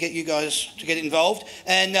get up and get you guys to get involved,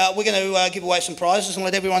 and we're going to give away some prizes and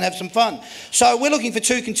let everyone have some fun. So we're looking for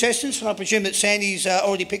 2 contestants, and I presume that Sandy's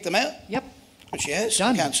already picked them out? Yep. Which she has.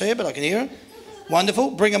 Done. I can't see her, but I can hear her.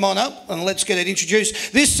 Wonderful. Bring them on up, and let's get it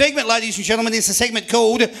introduced. This segment, ladies and gentlemen, is a segment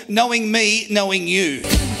called Knowing Me, Knowing You.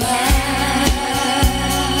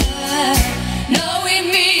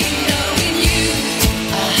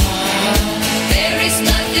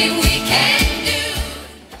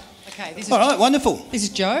 All right, wonderful. This is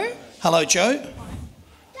Joe. Hello, Joe.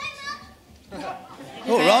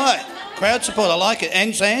 All right. Crowd support, I like it.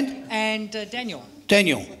 And Sand? And Daniel.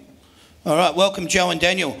 Daniel. All right, welcome, Joe and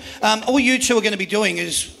Daniel. All you two are going to be doing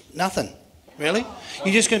is nothing, really.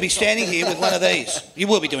 You're just going to be standing here with one of these. You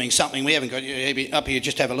will be doing something. We haven't got you up here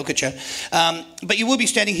just to have a look at you. But you will be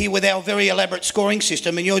standing here with our very elaborate scoring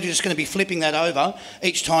system, and you're just going to be flipping that over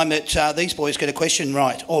each time that these boys get a question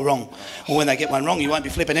right or wrong. Or when they get one wrong, you won't be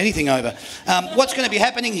flipping anything over. What's going to be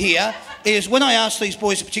happening here is when I ask these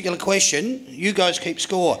boys a particular question, you guys keep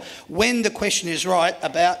score. When the question is right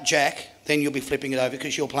about Jack, then you'll be flipping it over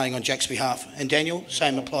because you're playing on Jack's behalf. And Daniel,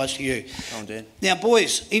 same applies to you. Oh, Dan. Now,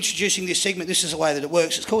 boys, introducing this segment, this is the way that it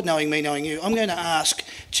works. It's called Knowing Me, Knowing You. I'm going to ask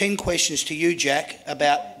 10 questions to you, Jack,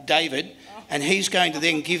 about David, and he's going to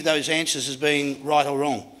then give those answers as being right or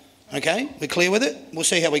wrong. Okay? We're clear with it? We'll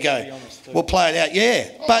see how we go. We'll play it out, yeah.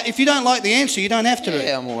 But if you don't like the answer, you don't have to.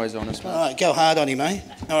 Yeah, I'm always honest, mate. All right, go hard on him, eh?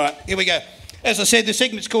 All right, here we go. As I said, the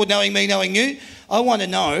segment's called Knowing Me, Knowing You. I want to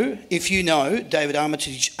know if you know David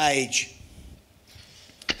Armitage's age.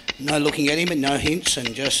 No looking at him and no hints,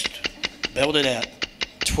 and just belt it out.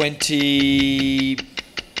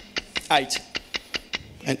 28.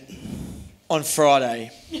 And on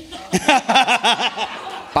Friday.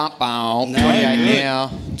 Bump, 28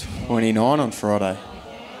 now, 29 on Friday.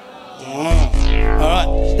 Oh. All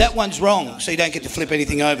right, that one's wrong, so you don't get to flip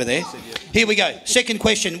anything over there. Here we go. Second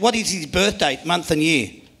question. What is his birth date, month and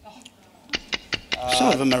year?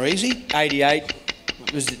 Some of them are easy. 88.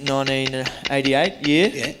 Was it 1988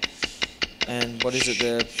 year? Yeah. And what is it,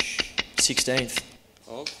 the 16th?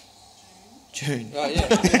 Oh. June. Oh, yeah.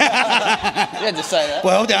 You had to say that.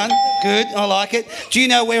 Well done. Good. I like it. Do you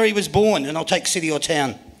know where he was born? And I'll take city or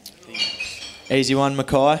town. Easy one,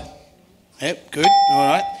 Mackay. Yep, good. All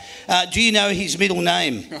right. Do you know his middle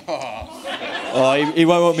name? Oh, he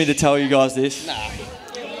won't want me to tell you guys this. Nah.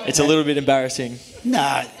 It's a little bit embarrassing.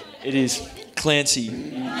 No. It is. Clancy.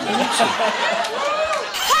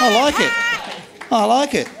 I like it. I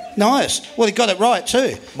like it. Nice. Well, he got it right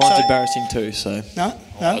too. Mine's embarrassing too, so... No,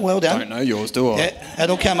 well done. I don't know yours, do I? Yeah,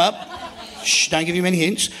 that'll come up. Shh, don't give him any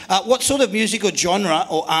hints. What sort of music or genre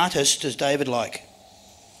or artist does David like?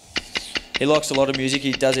 He likes a lot of music.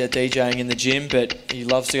 He does our DJing in the gym, but he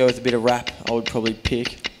loves to go with a bit of rap, I would probably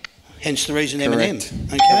pick. Hence the reason Correct. Eminem.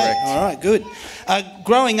 Okay, Correct. all right, good.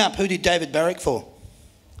 Growing up, who did David barrack for?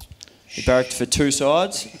 He barracked for 2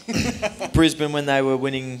 sides. Brisbane when they were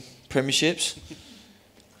winning premierships.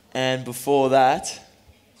 And before that...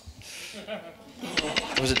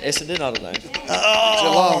 Was it Essendon? I don't know.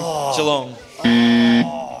 Oh. Geelong.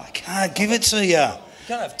 Oh, I can't give it to you. You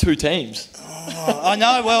can't have 2 teams. Oh, I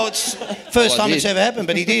know, well, it's first time it's ever happened,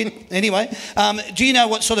 but he did. Anyway, do you know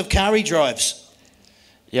what sort of car he drives?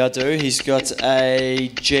 Yeah, I do. He's got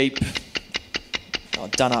a Jeep,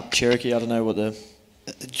 done-up Cherokee. I don't know what the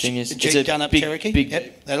thing is. Jeep done-up Cherokee? Big,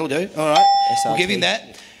 yep, that'll do. All right, SRT. we'll give him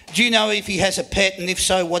that. Do you know if he has a pet, and if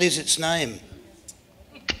so, what is its name?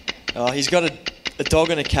 He's got a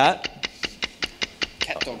dog and a cat.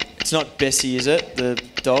 Cat dog. It's not Bessie, is it? The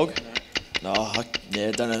dog? No,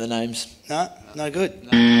 don't know the names. No, no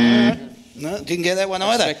good. No, all right. No, didn't get that one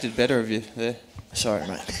either. Expected better of you there. Sorry,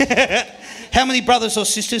 mate. How many brothers or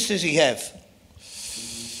sisters does he have?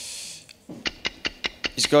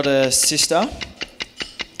 He's got a sister.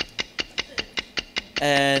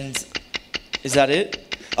 And is that it?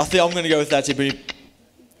 I think I'm going to go with that too, but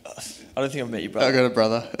I don't think I've met your brother. I got a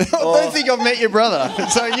brother. I don't think I've met your brother.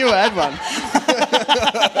 So you had one.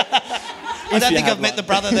 I don't think I've met the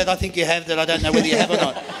brother that I think you have that I don't know whether you have or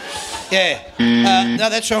not. Yeah. No,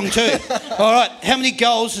 that's wrong too. All right. How many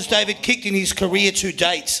goals has David kicked in his career to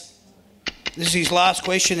date? This is his last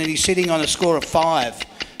question and he's sitting on a score of 5.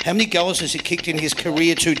 How many goals has he kicked in his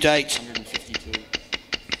career to date?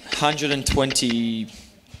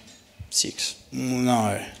 126. No.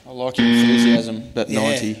 I like your enthusiasm, but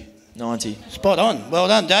 90. 90. Spot on. Well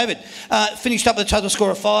done, David. Finished up with a total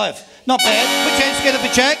score of 5. Not bad. Put your hands together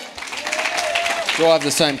for Jack. Do I have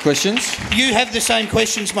the same questions? You have the same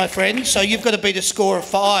questions, my friend, so you've got to beat a score of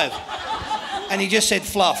 5. And he just said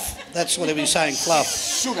fluff. That's what he was saying, fluff.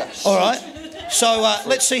 Sugar. All right. So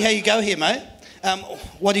let's see how you go here, mate.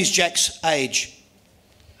 What is Jack's age?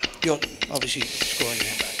 You're obviously scoring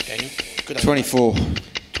now, Daniel. Good on 24.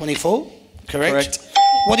 24? Correct.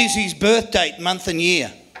 What is his birth date, month and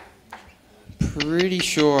year? Pretty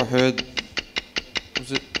sure I heard...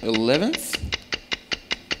 Was it 11th?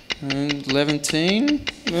 And 11? Yeah,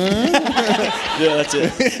 that's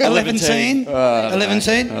it. 11? 11? I don't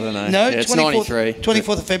know. No, Yeah, it's 93.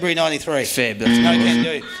 24th of February 93. Feb. No, can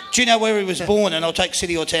do. Do you know where he was born? And I'll take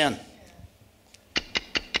city or town.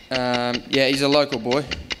 Yeah, he's a local boy.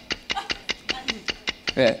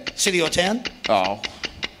 Yeah. City or town? Oh,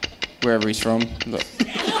 wherever he's from. Look.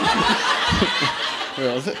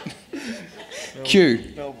 Where was it?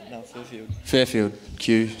 Q. Melbourne, no, Fairfield. Fairfield.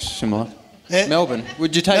 Q, similar. Yeah. Melbourne.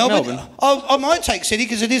 Would you take Melbourne? I might take city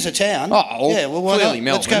because it is a town. Oh, yeah. Well, why clearly not?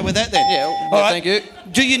 Melbourne. Let's go with that then. Yeah. All Well, right. thank you.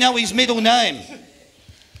 Do you know his middle name?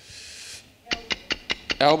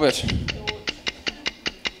 Albert.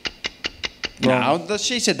 No,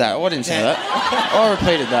 she said that. I didn't say that. I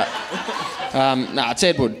repeated that. No, it's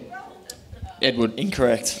Edward. Edward.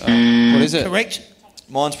 Incorrect. What is it? Correct.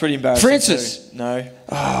 Mine's pretty embarrassing. Francis. Too. No.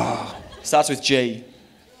 Starts with G.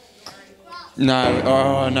 No.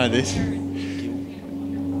 Oh, I know this.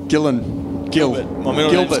 Gillen. Gilbert. My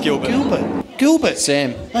middle name's Gilbert. Gilbert.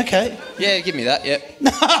 Sam. Okay. Yeah, give me that. Yep.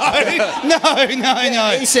 No.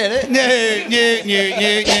 He said it. No.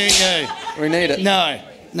 We need it.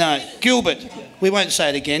 No. Gilbert. We won't say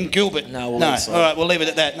it again. Gilbert. No, we'll leave it. All right, we'll leave it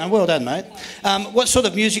at that. No, well done, mate. What sort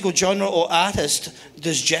of musical genre or artist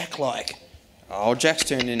does Jack like? Oh, Jack's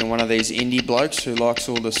turned into one of these indie blokes who likes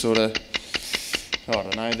all the sort of, I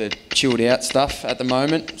don't know, the chilled out stuff at the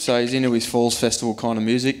moment. So he's into his Falls Festival kind of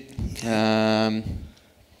music. Tame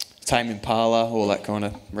Impala, all that kind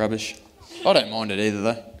of rubbish. I don't mind it either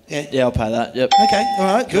though. Yeah, I'll pay that. Yep. Okay,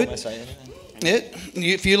 all right, good. Don't say anything. Yeah,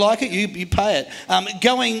 if you like it, you pay it.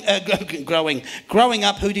 Growing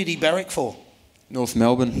up, who did he barrack for? North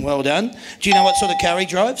Melbourne. Well done. Do you know what sort of car he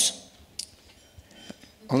drives?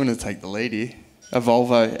 I'm going to take the lead here. A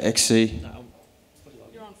Volvo XC.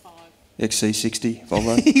 You're on 5. XC60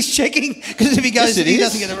 Volvo. He's checking, because if he goes, Yes, it he is.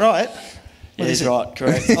 doesn't get it right. Yeah, he's right.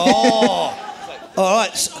 Correct. Oh, all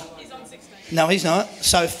right. He's on 16. No, he's not.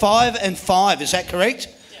 So 5 and 5, is that correct?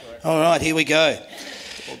 All right, here we go.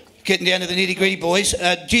 Getting down to the nitty-gritty, boys.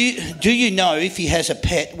 Do you know if he has a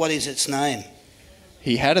pet, what is its name?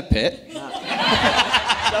 He had a pet.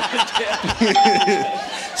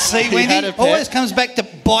 See, He Wendy, had a pet. always comes back to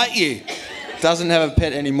bite you. Doesn't have a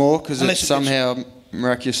pet anymore because it Unless it's- somehow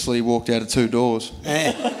miraculously walked out of 2 doors.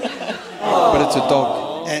 Yeah. But it's a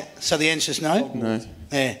dog. Yeah. So the answer's no? No.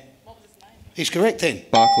 Yeah. He's correct then.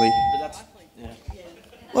 Barkley.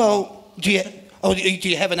 Well, do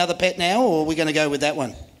you have another pet now, or are we going to go with that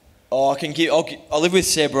one? Oh, I live with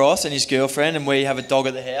Seb Ross and his girlfriend, and we have a dog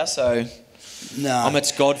at the house. So No. I'm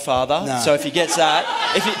its godfather. No. So if he gets that,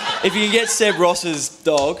 if you can get Seb Ross's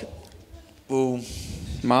dog, well,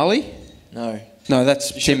 Marley? no. No,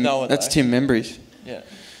 that's You should Tim. know it, That's though. Tim Membry's. Yeah.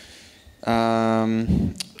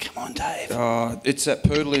 Come on, Dave. It's that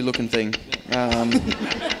poodly looking thing.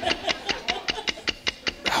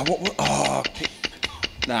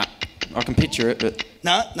 Nah, I can picture it, but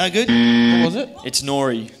No, no good? what was it? It's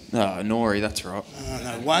Nori. No, Nori, that's right. Oh,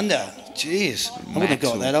 no wonder. Jeez. I wouldn't have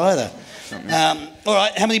got Maxwell. that either. All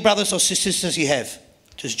right, how many brothers or sisters does he have?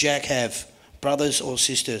 Does Jack have brothers or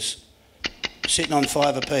sisters? Sitting on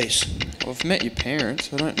 5 apiece. Well, I've met your parents.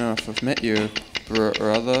 I don't know if I've met your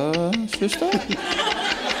brother, sister?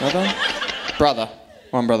 Brother.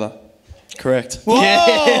 One brother. Correct. Whoa!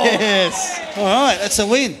 Yes! All right, that's a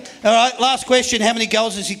win. All right, last question. How many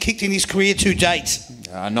goals has he kicked in his career to date?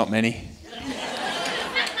 Not many.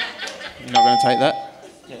 You're not going to take that?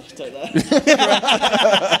 Take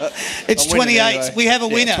that. It's I'm winning 28. anyway. We have a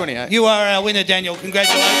Yeah, winner. 28. You are our winner, Daniel.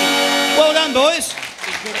 Congratulations. Well done, boys.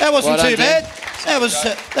 That wasn't Well done, too bad. Dan. That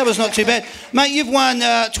was not too bad. Mate, you've won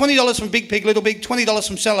 $20 from Big Pig, Little Big, $20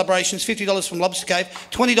 from Celebrations, $50 from Lobster Cave,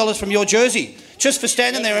 $20 from your jersey. Just for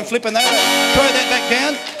standing there and flipping that. Throw that back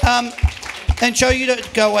down. And Joe, you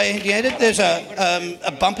don't go away empty-handed. There's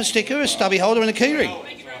a bumper sticker, a stubby holder and a keyring.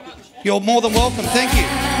 You're more than welcome. Thank you.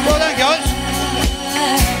 Well done, guys.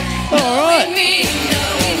 All right.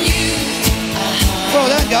 Well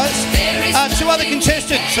done, guys. Two other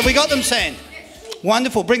contestants. Have we got them, Sam?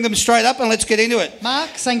 Wonderful. Bring them straight up and let's get into it.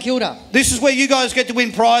 Mark, St Kilda. This is where you guys get to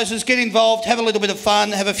win prizes, get involved, have a little bit of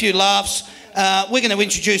fun, have a few laughs. We're going to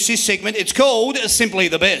introduce this segment. It's called Simply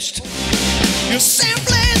the Best. You're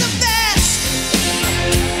simply the best.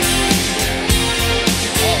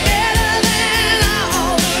 Better than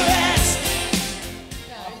all the rest.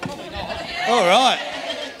 All right.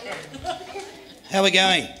 How are we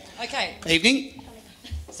going? Okay, Evening.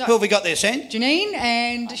 so Who have we got there, Sam? Janine,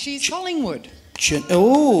 and she's Collingwood.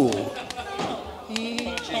 Oh.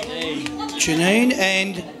 Janine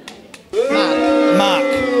and Mark.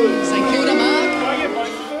 St Kilda,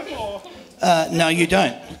 Mark. No, you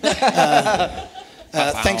don't.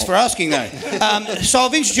 Thanks for asking, though. So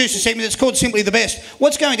I've introduced a segment that's called Simply the Best.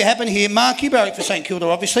 What's going to happen here, Mark, you barrack for St Kilda,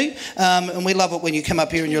 obviously, and we love it when you come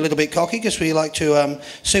up here and you're a little bit cocky because we like to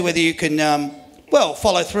see whether you can,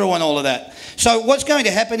 follow through on all of that. So what's going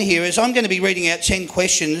to happen here is I'm going to be reading out 10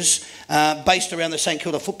 questions based around the St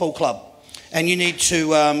Kilda Football Club, and you need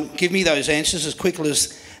to give me those answers as quick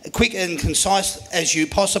and concise as you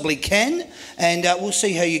possibly can, and we'll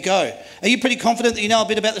see how you go. Are you pretty confident that you know a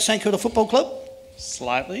bit about the St Kilda Football Club?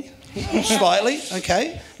 Slightly. Slightly,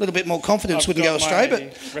 okay. A little bit more confidence wouldn't go astray,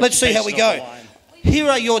 but let's see how we reputation go. on the line. Here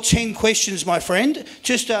are your 10 questions, my friend.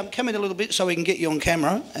 Just come in a little bit so we can get you on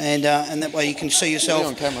camera, and that way you can see yourself.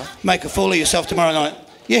 On camera. Make a fool of yourself tomorrow night.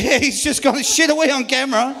 Yeah, he's just gone shit away on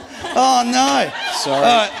camera. Oh, no. Sorry. All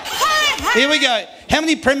right. Here we go. How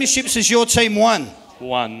many premierships has your team won?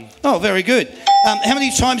 1. Oh, very good. How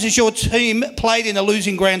many times has your team played in a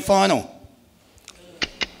losing grand final?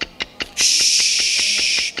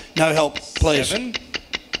 Shh. No help, please. 7.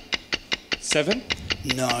 7.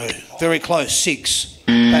 No. Very close. 6.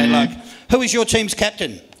 Bad luck. Who is your team's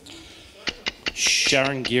captain?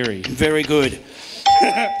 Jaron Geary. Very good.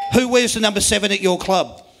 Who wears the number 7 at your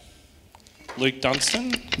club? Luke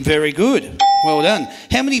Dunstan. Very good. Well done.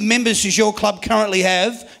 How many members does your club currently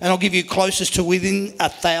have? And I'll give you closest to within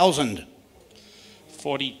 1,000.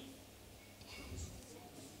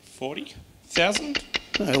 40,000.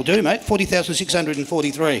 That'll do, mate.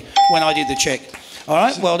 40,643 when I did the check. All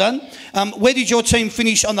right, well done. Where did your team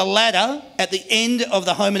finish on the ladder at the end of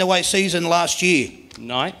the home and away season last year?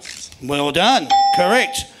 9th. Well done.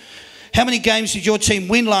 Correct. How many games did your team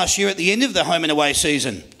win last year at the end of the home and away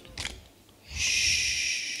season?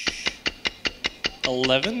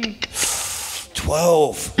 11.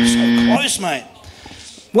 12. So close, mate.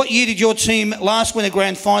 What year did your team last win a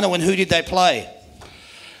grand final and who did they play?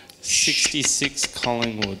 66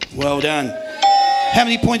 Collingwood. Well done. How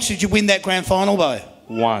many points did you win that grand final by?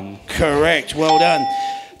 1. Correct. Well done.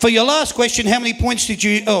 For your last question, how many points did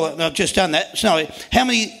you... Oh, I've just done that. Sorry. How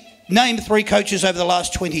many... Name 3 coaches over the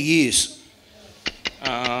last 20 years.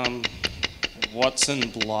 Watson,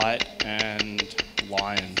 Blight and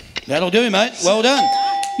Lyon. That'll do, mate. Well done.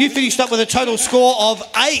 You finished up with a total score of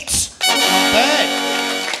 8. Not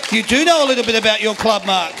bad. You do know a little bit about your club,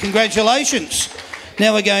 Mark. Congratulations.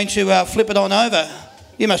 Now we're going to flip it on over.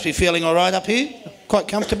 You must be feeling all right up here. Quite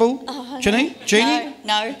comfortable, Jeannie? Jeannie?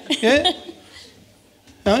 No. Yeah?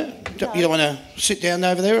 No? You don't want to sit down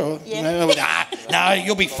over there? Or? Yeah. No,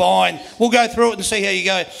 you'll be fine. We'll go through it and see how you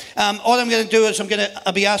go. All I'm going to do is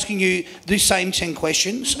I'll be asking you the same 10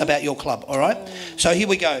 questions about your club, all right? So here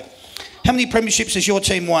we go. How many premierships has your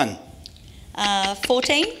team won?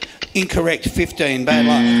 14. Incorrect, 15. Bad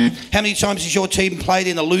luck. How many times has your team played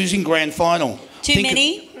in a losing grand final? Too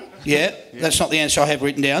many. Yeah, that's not the answer I have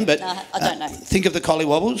written down, but No, I don't know. Think of the Collie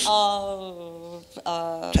Wobbles. Oh,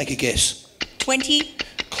 Take a guess. 20.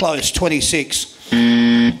 Close, 26.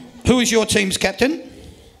 Who is your team's captain?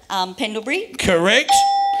 Pendlebury. Correct.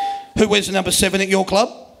 Who wears the number 7 at your club?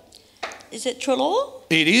 Is it Trelaw?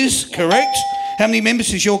 It is, correct. How many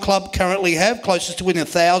members does your club currently have? Closest to winning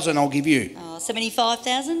 1,000, I'll give you.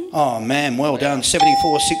 75,000. Oh, man, well done.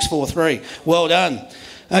 74,643. Well done.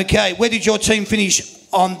 Okay, where did your team finish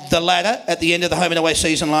on the ladder at the end of the home and away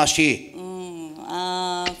season last year?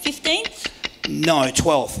 15th. No,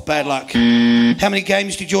 12th. Bad luck. How many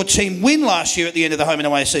games did your team win last year at the end of the home and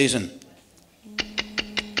away season?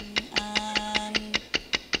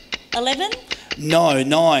 11? No,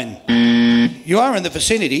 9. You are in the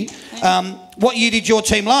vicinity. What year did your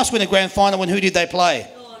team last win a grand final, and who did they play?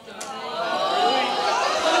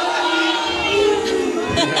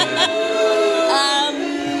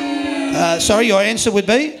 Sorry, your answer would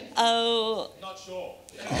be? Oh. Not sure.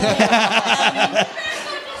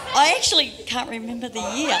 I actually can't remember the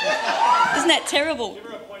year. Isn't that terrible?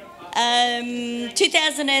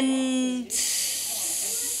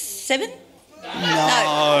 2007?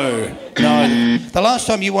 No. The last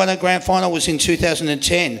time you won a grand final was in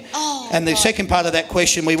 2010. Oh, and the second part of that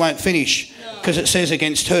question we won't finish because it says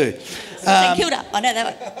against who. St Kilda, I know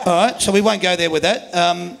that one. All right, so we won't go there with that.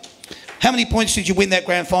 How many points did you win that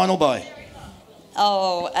grand final by?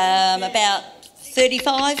 Oh, about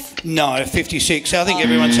 35. No, 56. I think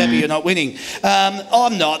everyone's happy you're not winning.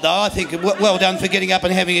 I'm not, though. I think well done for getting up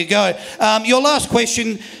and having a go. Your last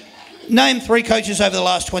question, name 3 coaches over the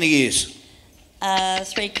last 20 years.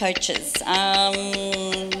 3 coaches.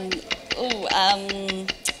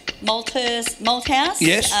 Malthouse.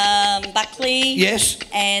 Yes. Buckley. Yes.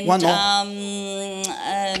 And one more.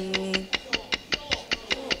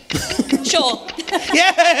 Sure.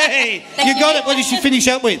 Yay! You got it. What did she finish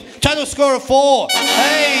up with? Total score of 4.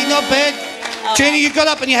 Hey, not bad. Jenny, you got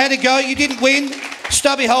up and you had a go. You didn't win.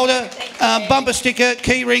 Stubby holder, bumper sticker,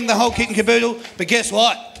 key ring, the whole kit and caboodle. But guess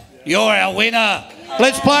what? You're our winner.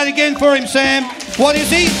 Let's play it again for him, Sam. What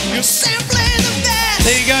is he? You're simply the best.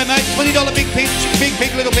 There you go, mate. $20 big pig,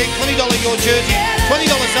 little pig. $20 your jersey. $20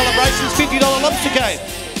 celebrations. $50 lobster cave.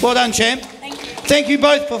 Well done, champ. Thank you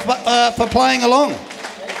both for playing along.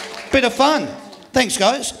 Bit of fun. Thanks,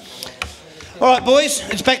 guys. All right, boys,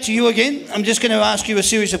 it's back to you again. I'm just going to ask you a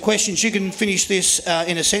series of questions. You can finish this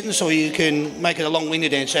in a sentence or you can make it a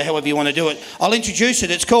long-winded answer, however you want to do it. I'll introduce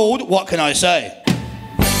it. It's called What Can I Say?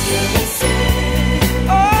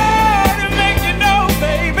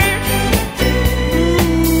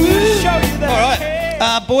 All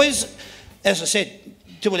right, boys, as I said,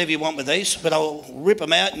 do whatever you want with these, but I'll rip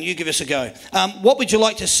them out and you give us a go. What would you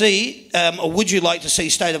like to see, or would you like to see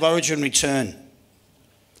State of Origin return?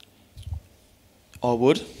 I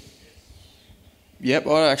would. Yep,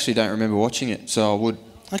 I actually don't remember watching it, so I would.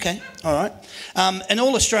 Okay, all right. An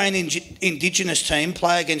All-Australian Indigenous team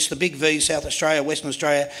play against the Big V, South Australia, Western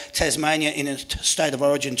Australia, Tasmania in a State of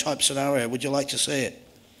Origin type scenario. Would you like to see it?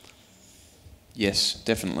 Yes,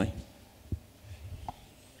 definitely.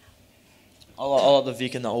 I like the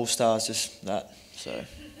Vic and the All-Stars, just that. So,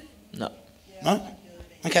 no. No?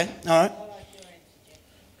 Okay, all right.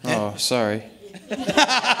 Oh, sorry.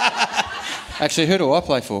 Actually, who do I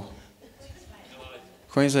play for?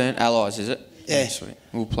 Queensland Allies, is it? Yeah. Sweet.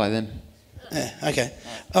 We'll play them. Yeah, okay.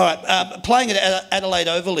 All right, playing at Adelaide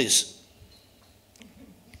Oval is?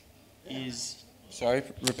 Sorry,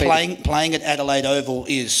 repeat. Playing at Adelaide Oval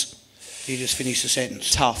is? You just finished the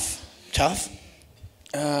sentence. Tough. Tough?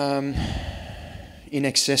 In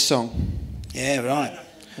Excess song. Yeah, right.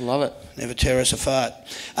 I love it. Never tear us apart.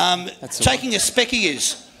 Taking a specky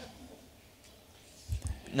is?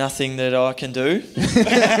 Nothing that I can do.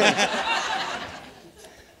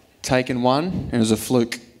 Taken one, and it was a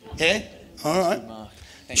fluke. Yeah? All right.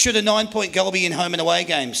 Should a 9-point goal be in home and away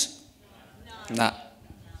games? Nah.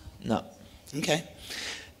 No. Okay.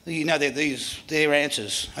 You know they're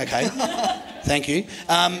answers. Okay. Thank you.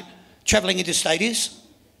 Travelling interstate is?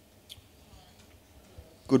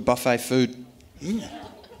 Good buffet food.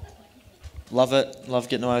 Love it. Love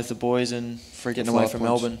getting away with the boys and getting away from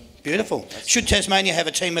Melbourne. Beautiful. Should Tasmania have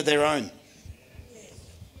a team of their own?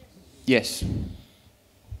 Yes.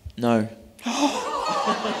 No.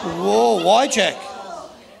 Whoa, why, Jack?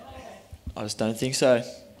 I just don't think so.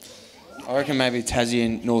 I reckon maybe Tassie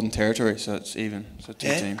and Northern Territory, so it's even. So 2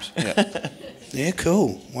 teams. Yeah. Yeah,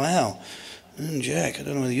 cool. Wow. Jack, I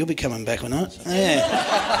don't know whether you'll be coming back or not.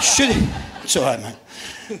 Yeah. It's all right, mate.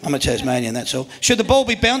 I'm a Tasmanian, that's all. Should the ball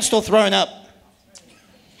be bounced or thrown up?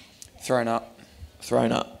 Thrown up.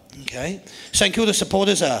 Thrown up. Okay. St Kilda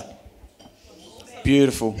supporters are?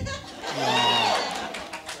 Beautiful.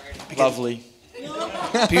 Lovely.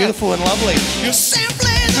 Beautiful and lovely. You're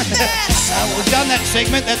simply the best. We've done that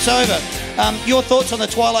segment. That's over. Your thoughts on the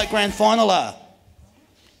Twilight Grand Final are?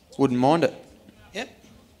 Wouldn't mind it. Yep.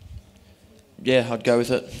 Yeah, I'd go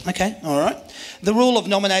with it. Okay, all right. The rule of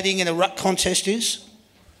nominating in a ruck contest is?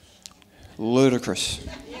 Ludicrous.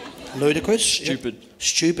 Ludicrous? Stupid. Yep.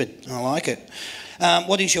 Stupid. I like it.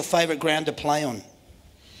 What is your favourite ground to play on?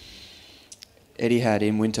 Etihad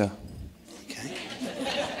in winter. Okay.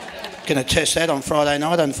 Going to test that on Friday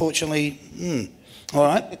night, unfortunately. All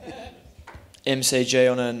right.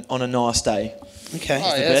 MCG on a nice day. Okay.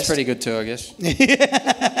 Oh, yeah, that's pretty good too, I guess.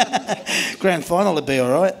 Grand final would be all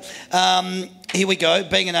right. Here we go.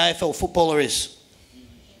 Being an AFL footballer is?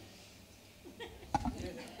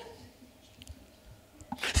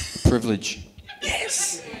 Privilege.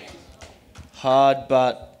 Yes. Hard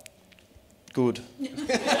but good.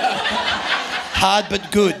 Hard but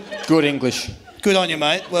good. Good English. Good on you,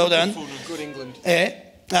 mate. Well done. Good England. Yeah.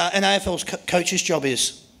 An AFL's coach's job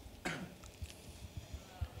is?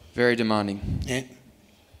 Very demanding. Yeah.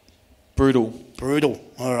 Brutal. Brutal.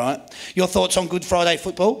 All right. Your thoughts on Good Friday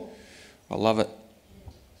football? I love it.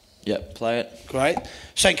 Yep, play it. Great.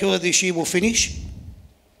 St Kilda this year will finish?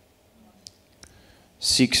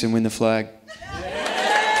 6 and win the flag.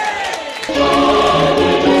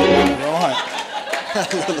 Right.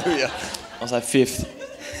 Hallelujah. I'll say 5th.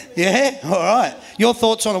 Yeah? All right. Your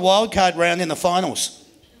thoughts on a wildcard round in the finals?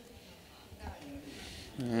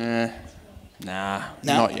 Nah, No?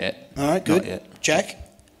 not yet. All right, good. Not yet. Jack?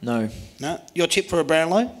 No. No? Your tip for a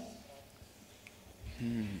Brownlow?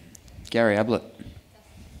 Gary Ablett.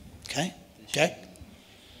 Okay. Jack?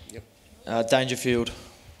 Dangerfield.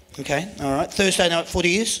 Okay, all right. Thursday night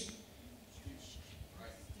footy is?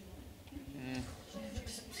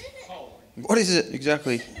 What is it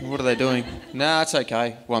exactly? What are they doing? Nah, it's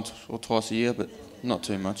okay. Once or twice a year, but not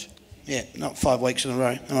too much. Yeah, not 5 weeks in a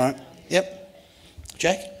row. All right. Yep.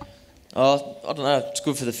 Jack? Oh, I don't know. It's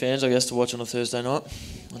good for the fans, I guess, to watch on a Thursday night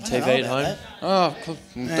on I TV don't know at about home. that. Oh, cool.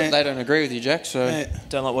 They don't agree with you, Jack, so... Yeah.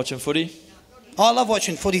 Don't like watching footy. I love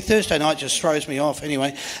watching footy. Thursday night just throws me off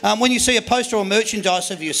anyway. When you see a poster or merchandise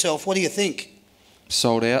of yourself, what do you think?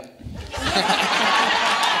 Sold out.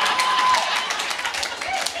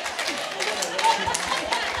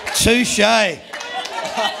 Touche.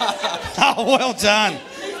 Oh, well done.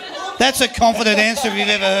 That's a confident answer if you've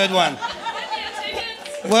ever heard one.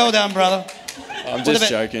 Well done, brother. I'm just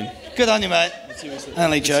joking. Good on you, mate.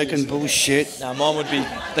 Only joking, bullshit. No, mine would be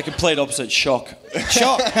the complete opposite, shock.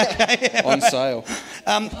 Shock. Okay. On sale.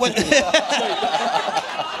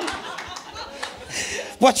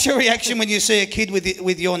 What's your reaction when you see a kid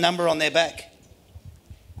with your number on their back?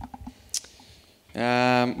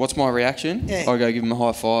 What's my reaction? Yeah. I'll go give him a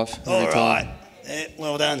high five every All time. right. Yeah,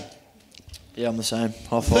 well done. Yeah, I'm the same.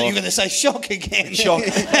 High I thought you were five. going to say shock again. Shock.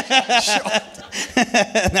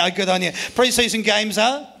 No, good on you. Pre-season games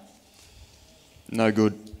are? No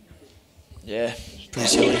good. Yeah, pretty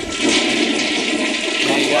silly.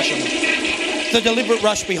 The deliberate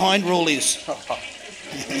rush behind rule is?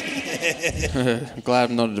 Glad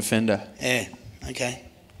I'm not a defender. Yeah, okay.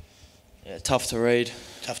 Yeah, tough to read.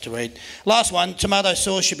 Tough to read. Last one, tomato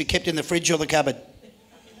sauce should be kept in the fridge or the cupboard?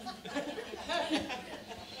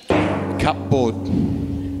 Cupboard.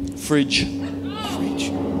 Fridge. Fridge.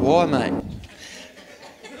 Why, mate?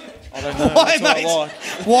 I don't know. Why, That's what I mate? like.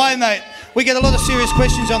 Why, mate? We get a lot of serious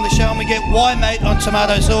questions on the show and we get why, mate, on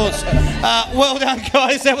tomato sauce. Well done,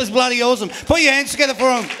 guys. That was bloody awesome. Put your hands together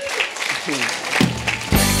for them.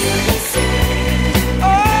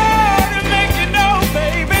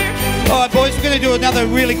 All right, boys, we're going to do another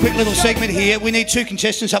really quick little segment here. We need 2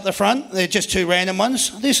 contestants up the front. They're just 2 random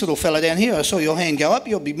ones. This little fella down here, I saw your hand go up.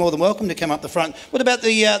 You'll be more than welcome to come up the front. What about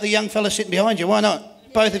the young fella sitting behind you? Why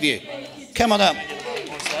not? Both of you. Come on up.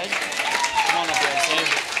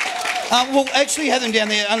 We'll actually have them down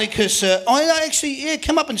there only because...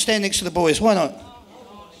 come up and stand next to the boys. Why not?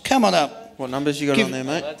 Come on up. What numbers you got on there,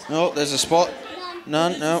 mate? Oh, there's a spot.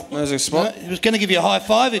 None. No, there's a spot. No, he was going to give you a high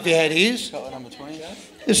five if you had his. Got the number 20.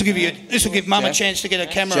 This will give Mum a chance to get a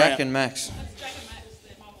camera Jack out. and Max.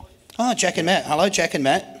 Oh, Jack and Matt. Hello, Jack and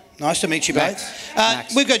Matt. Nice to meet you Max. both.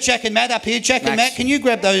 Max. We've got Jack and Matt up here. Jack and Max. Matt, can you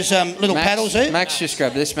grab those little Max. paddles there? Max, just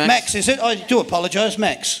grab this, Max. Max, is it? I do apologise,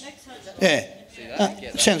 Max. Yeah.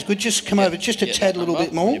 Sounds good. Just come over just a tad little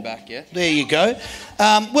bit more. Your back, yeah. There you go.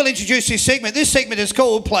 We'll introduce this segment. This segment is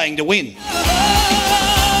called Playing to Win.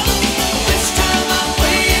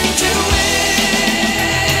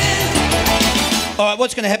 All right,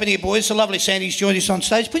 what's going to happen here, boys? The lovely Sandy's joined us on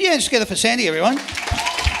stage. Put your hands together for Sandy, everyone.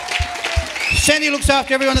 Sandy looks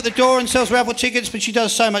after everyone at the door and sells raffle tickets, but she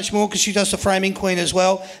does so much more because she does the framing queen as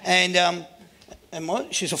well. And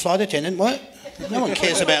what? She's a flight attendant. What? No one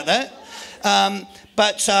cares about that.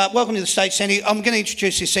 But welcome to the stage, Sandy. I'm going to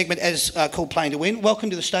introduce this segment as called Playing to Win.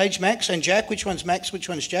 Welcome to the stage, Max and Jack. Which one's Max? Which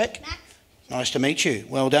one's Jack? Max. Nice to meet you.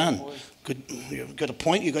 Well done. Good. You've got a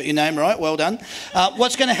point. You got your name right. Well done.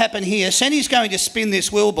 What's going to happen here? Sandy's going to spin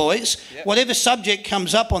this wheel, boys. Yep. Whatever subject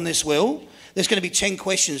comes up on this wheel, there's going to be 10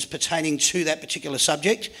 questions pertaining to that particular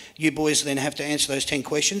subject. You boys then have to answer those 10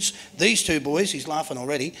 questions. These 2 boys, he's laughing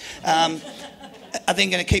already, are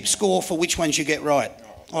then going to keep score for which ones you get right.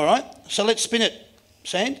 All right, so let's spin it.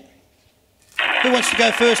 Sand? Who wants to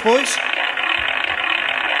go first, boys?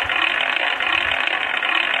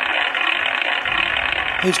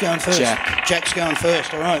 Who's going first? Jack. Jack's going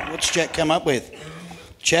first. All right, what's Jack come up with?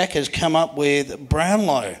 Jack has come up with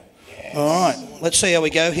Brownlow. All right, let's see how we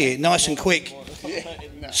go here. Nice and quick.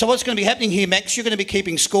 So what's going to be happening here, Max? You're going to be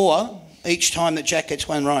keeping score each time that Jack gets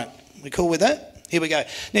one right. We cool with that? Here we go.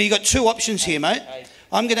 Now, you've got two options here, mate.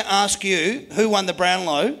 I'm going to ask you who won the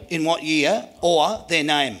Brownlow in what year or their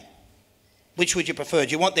name. Which would you prefer?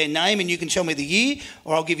 Do you want their name and you can tell me the year,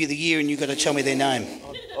 or I'll give you the year and you've got to tell me their name?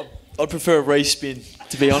 I'd prefer a respin,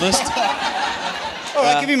 to be honest. All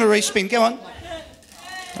right, give him a respin. Go on.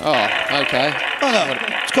 Oh, okay. Oh, no.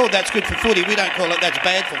 It's called That's Good for Footy. We don't call it That's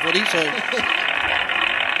Bad for Footy, so...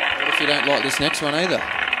 What if you don't like this next one either?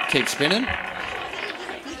 Keep spinning.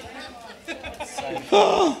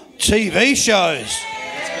 Oh, TV shows.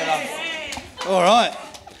 All right.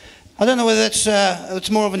 I don't know whether that's it's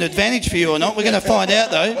more of an advantage for you or not. We're going to find out,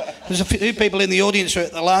 though. There's a few people in the audience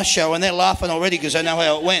at the last show, and they're laughing already because they know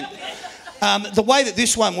how it went. The way that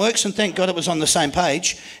this one works, and thank God it was on the same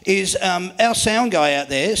page, is our sound guy out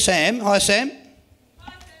there, Sam. Hi, Sam.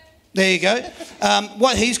 There you go.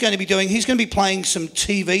 What he's going to be doing, he's going to be playing some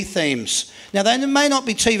TV themes. Now, they may not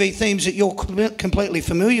be TV themes that you're completely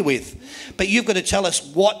familiar with, but you've got to tell us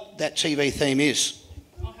what that TV theme is.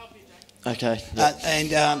 Okay.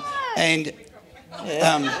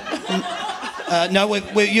 No,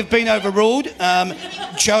 you've been overruled.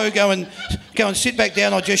 Joe, go and sit back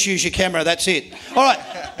down. I'll just use your camera. That's it. All right,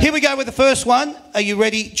 here we go with the first one. Are you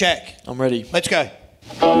ready, Jack? I'm ready. Let's go.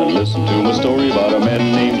 Come and listen to my story about a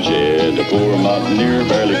man named Jed. A poor mountaineer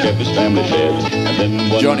barely kept his family fed. And then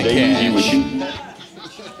one Johnny day he was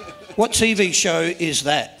What TV show is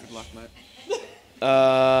that? Good luck, mate.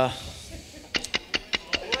 A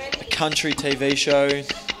country TV show.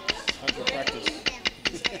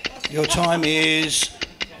 Your time is...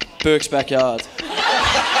 Burke's Backyard.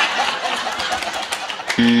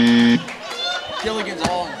 Gilligan's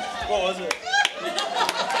Island. What was it?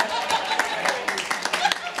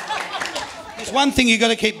 There's one thing you've got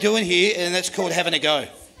to keep doing here, and that's called having a go.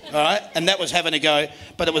 All right? And that was having a go,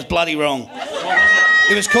 but it was bloody wrong.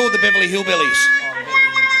 It was called the Beverly Hillbillies.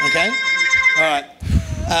 Okay? All right.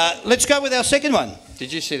 Let's go with our second one.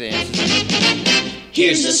 Did you see the answer?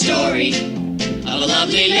 Here's the story of a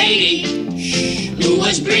lovely lady who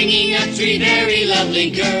was bringing up three very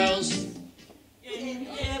lovely girls.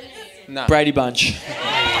 No. Brady Bunch.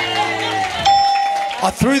 I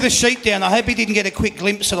threw the sheet down. I hope he didn't get a quick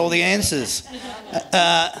glimpse at all the answers.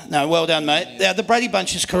 No, well done, mate. The Brady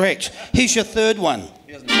Bunch is correct. Here's your third one.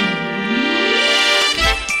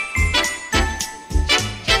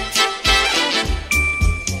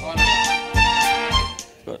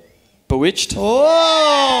 Bewitched.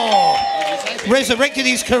 Oh! Resurrected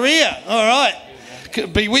his career. All right.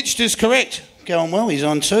 Bewitched is correct. Going well, he's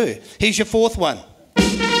on two. Here's your fourth one.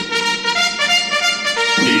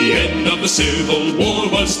 The end of the Civil War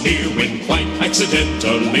was near when quite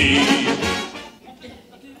accidentally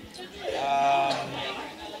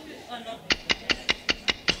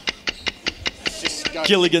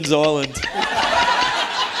Gilligan's Island.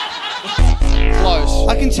 Close.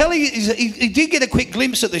 I can tell he did get a quick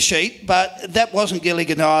glimpse at the sheet, but that wasn't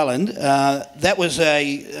Gilligan Island. That was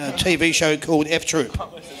a TV show called F Troop.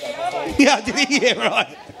 Yeah, did he? Yeah,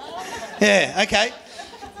 right. Yeah, okay.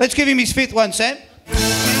 Let's give him his fifth one, Sam.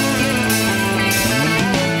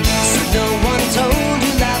 no one told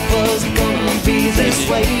you life was gonna be this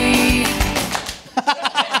way.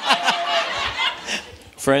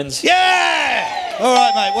 Friends. Yeah! All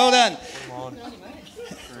right, mate, well done.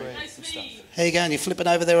 How you going? You flipping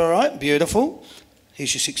over there all right? Beautiful.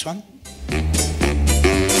 Here's your sixth one.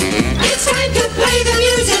 It's time to play the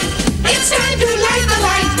music. It's time to light the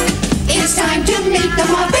light. It's time to meet the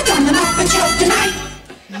Muppet on the Muppet Show tonight.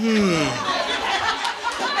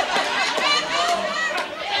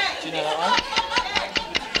 Do you know that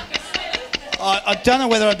one? I don't know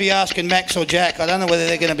whether I'd be asking Max or Jack. I don't know whether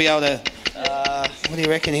they're going to be able to... what do you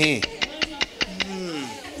reckon here?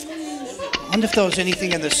 I wonder if there was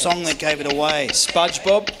anything in the song that gave it away.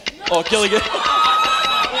 SpongeBob or Gilligan?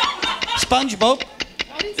 SpongeBob?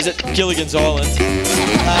 Is it Gilligan's Island?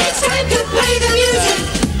 It's time to play the music.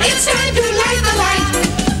 It's time to light the light.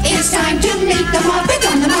 It's time to meet the Muppet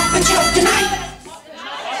on the Muppet Show tonight.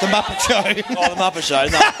 The Muppet Show. Oh, the Muppet Show.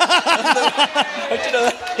 No. How'd you know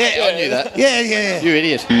that? Yeah, I knew that. Yeah. You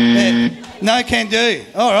idiot. Yeah. No can do.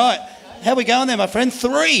 All right. How we going there, my friend?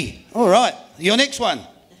 3. All right. Your next one.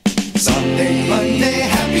 Sunday, Monday,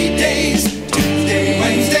 happy days. Tuesday,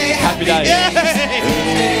 Wednesday, happy days. Yay!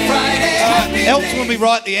 Thursday, Friday, happy Helps when we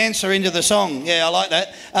write the answer into the song. Yeah, I like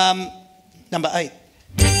that. Number 8.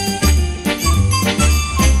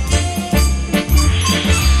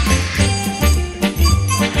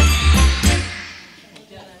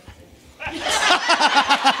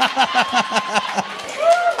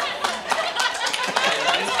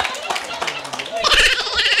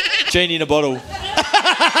 Genie in a bottle.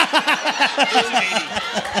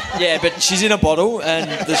 Yeah, but she's in a bottle and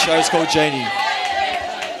the show's called Genie.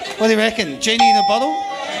 What do you reckon? Genie in a bottle?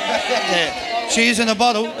 Yeah. She is in a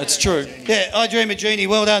bottle. It's true. Yeah, I dream of Genie.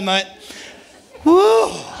 Well done, mate.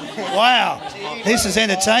 Woo! Wow. This is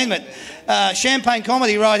entertainment. Champagne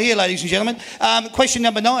comedy right here, ladies and gentlemen. Question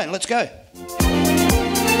number 9. Let's go.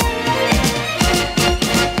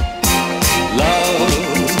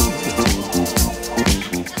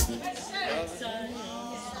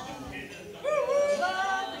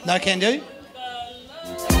 No can do?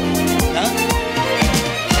 No?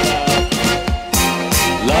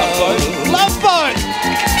 Love boat. Love boat!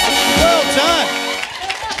 Well done.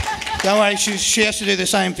 Don't worry, she has to do the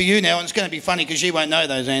same for you now, and it's going to be funny because she won't know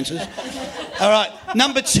those answers. All right,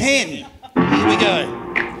 number 10. Here we go.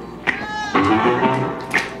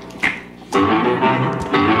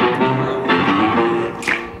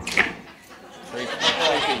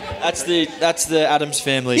 That's the Addams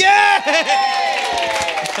Family. Yeah!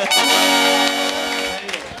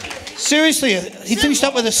 Seriously, he finished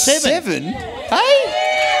up with a 7. 7? Hey?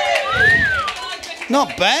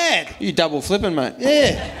 Not bad. You double flipping, mate.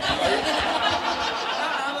 Yeah.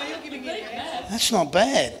 That's not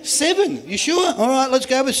bad. 7. You sure? All right, let's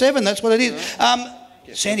go with 7. That's what it is.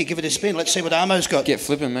 Sandy, give it a spin. Let's see what Armo's got. Get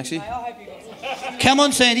flipping, Maxie. Come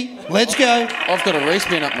on, Sandy. Let's go. I've got a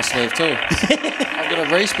respin up my sleeve too. I've got a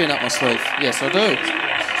respin up my sleeve. Yes, I do.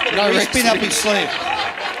 No Respin up his sleeve.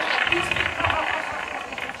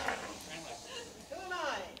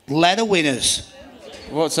 Ladder winners.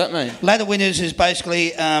 What's that mean? Ladder winners is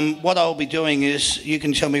basically what I'll be doing is, you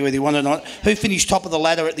can tell me whether you want it or not, who finished top of the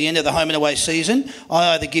ladder at the end of the home and away season.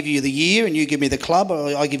 I either give you the year and you give me the club,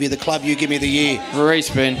 or I give you the club, you give me the year.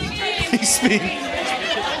 Respin. Respin.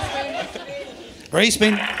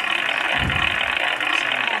 Respin.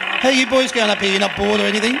 Hey, you boys going up here? You're not bored or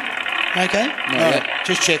anything? Okay? Not All yet. right,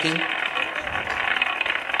 just checking.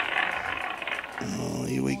 Oh,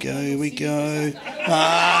 here we go, here we go.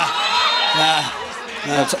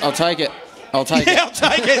 I'll take it. I'll take it. I'll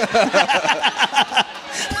take it.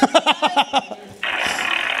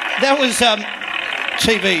 That was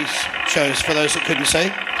TV shows for those that couldn't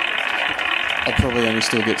see. I'll probably only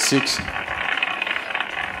still get 6.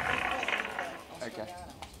 Okay.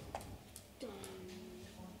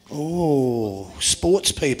 Oh,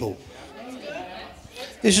 sports people.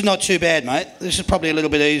 This is not too bad, mate. This is probably a little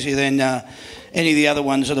bit easier than any of the other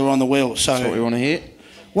ones that are on the wheel. So That's what we want to hear.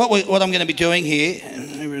 What I'm going to be doing here,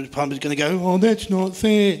 every pub is going to go, oh, that's not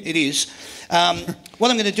fair. It is. What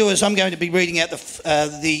I'm going to do is I'm going to be reading out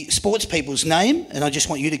the sports people's name, and I just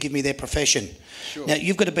want you to give me their profession. Sure. Now,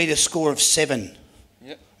 you've got to beat a score of 7.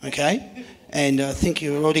 Yep. Okay? And I think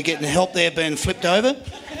you're already getting help there being flipped over.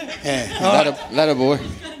 Yeah. All right. Ladder boy.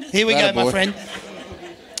 Here we Ladder go, my boy. friend.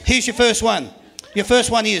 Here's your first one. Your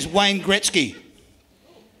first one is Wayne Gretzky.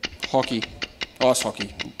 Hockey. Ice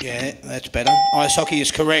hockey. Yeah, that's better. Ice hockey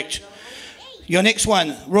is correct. Your next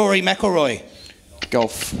one, Rory McIlroy.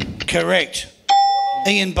 Golf. Correct.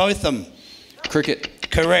 Ian Botham. Cricket.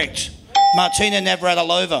 Correct. Martina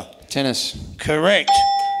Navratilova. Tennis. Correct.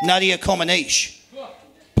 Nadia Comaneci.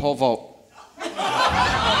 Pole vault.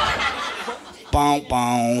 Bow,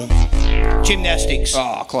 bow. Gymnastics.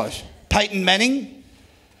 Oh, close. Peyton Manning.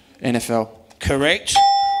 NFL. Correct.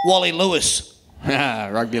 Wally Lewis.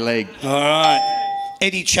 Rugby league. All right.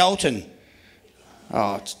 Eddie Charlton.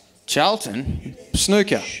 Oh, Charlton.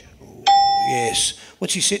 Snooker. Yes.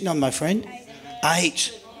 What's he sitting on, my friend?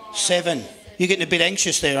 8. 7. You're getting a bit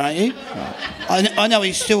anxious there, aren't you? I know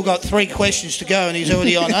he's still got 3 questions to go and he's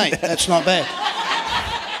already on 8. That's not bad.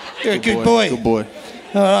 You're a good boy. Good boy.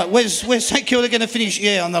 All right. Where's St Kilda going to finish?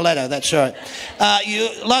 Yeah, on the ladder. That's right. Your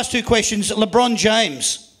last 2 questions. LeBron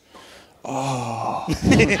James. Oh.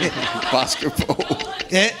 Basketball.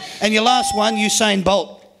 Yeah. And your last one, Usain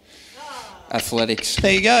Bolt. Athletics.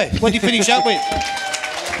 There you go. What did you finish up with?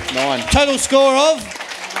 9. Total score of?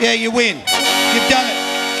 Yeah, you win. You've done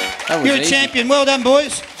it. You're a easy. champion. Well done,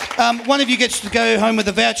 boys. One of you gets to go home with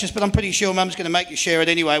the vouchers, but I'm pretty sure Mum's going to make you share it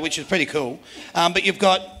anyway, which is pretty cool. But you've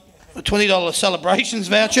got a $20 celebrations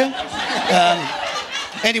voucher.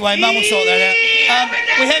 Anyway, Mum will sort that out.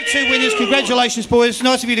 We have 2 winners. Congratulations, boys.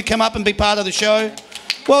 Nice of you to come up and be part of the show.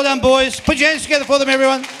 Well done, boys. Put your hands together for them,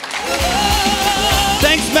 everyone.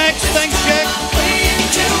 Thanks, Max. Thanks, Jack.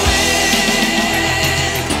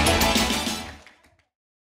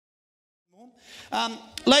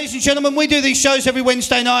 Ladies and gentlemen, we do these shows every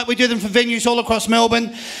Wednesday night. We do them for venues all across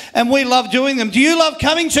Melbourne, and we love doing them. Do you love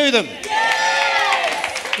coming to them?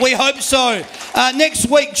 Yes! We hope so. Next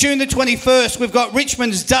week, June the 21st, we've got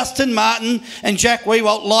Richmond's Dustin Martin and Jack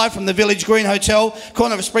Rewalt live from the Village Green Hotel,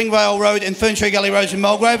 corner of Springvale Road and Ferntree Gully Road in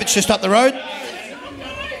Mulgrave. It's just up the road.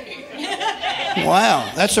 Wow,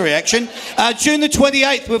 that's a reaction. June the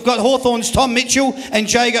 28th, we've got Hawthorn's Tom Mitchell and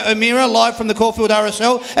Jager O'Meara live from the Caulfield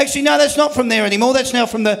RSL. Actually, no, that's not from there anymore. That's now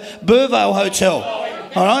from the Burvale Hotel.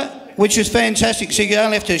 All right? Which is fantastic. So you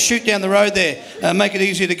only have to shoot down the road there. Make it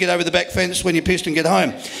easier to get over the back fence when you're pissed and get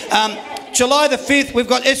home. July the 5th, we've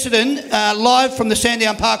got Essendon live from the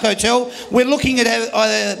Sandown Park Hotel. We're looking at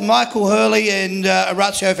either Michael Hurley and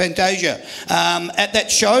Orazio Fantasia at that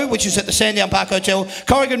show, which is at the Sandown Park Hotel,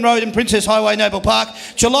 Corrigan Road and Princess Highway, Noble Park.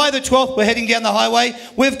 July the 12th, we're heading down the highway.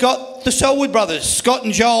 We've got the Selwood brothers, Scott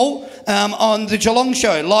and Joel, on the Geelong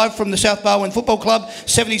show, live from the South Barwon Football Club,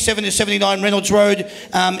 77 to 79 Reynolds Road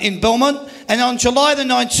in Belmont. And on July the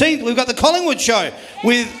 19th, we've got the Collingwood show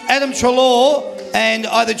with Adam Treloar and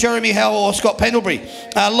either Jeremy Howe or Scott Pendlebury,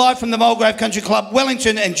 live from the Mulgrave Country Club,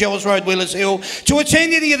 Wellington and Jells Road, Wheelers Hill. To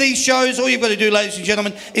attend any of these shows, all you've got to do, ladies and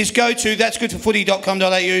gentlemen, is go to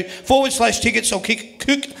that'sgoodforfooty.com.au/tickets or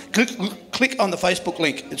click on the Facebook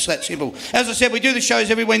link. It's that simple. As I said, we do the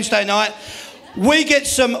shows every Wednesday night. We get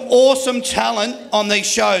some awesome talent on these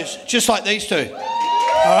shows, just like these two.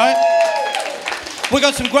 All right? We've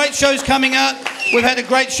got some great shows coming up. We've had a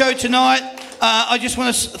great show tonight. I just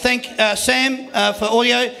want to thank Sam for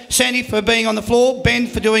audio, Sandy for being on the floor, Ben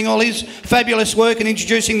for doing all his fabulous work and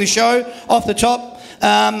introducing the show off the top.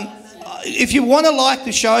 If you want to like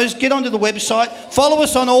the shows, get onto the website. Follow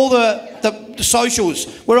us on all the socials.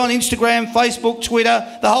 We're on Instagram, Facebook, Twitter,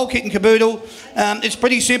 the whole kit and caboodle. It's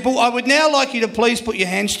pretty simple. I would now like you to please put your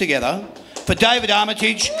hands together for David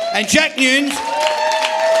Armitage and Jack Nunes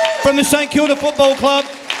from the St Kilda Football Club.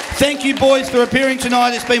 Thank you, boys, for appearing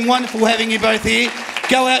tonight. It's been wonderful having you both here.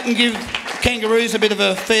 Go out and give Kangaroos a bit of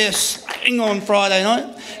a fair sting on Friday night.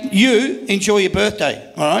 You enjoy your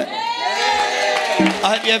birthday, all right?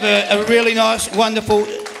 I hope you have a really nice, wonderful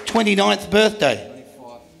 29th birthday.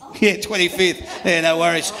 Yeah, 25th. Yeah, no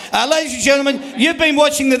worries. Ladies and gentlemen, you've been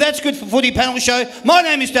watching the That's Good for Footy panel show. My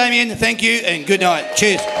name is Damien. Thank you and good night.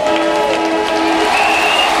 Cheers.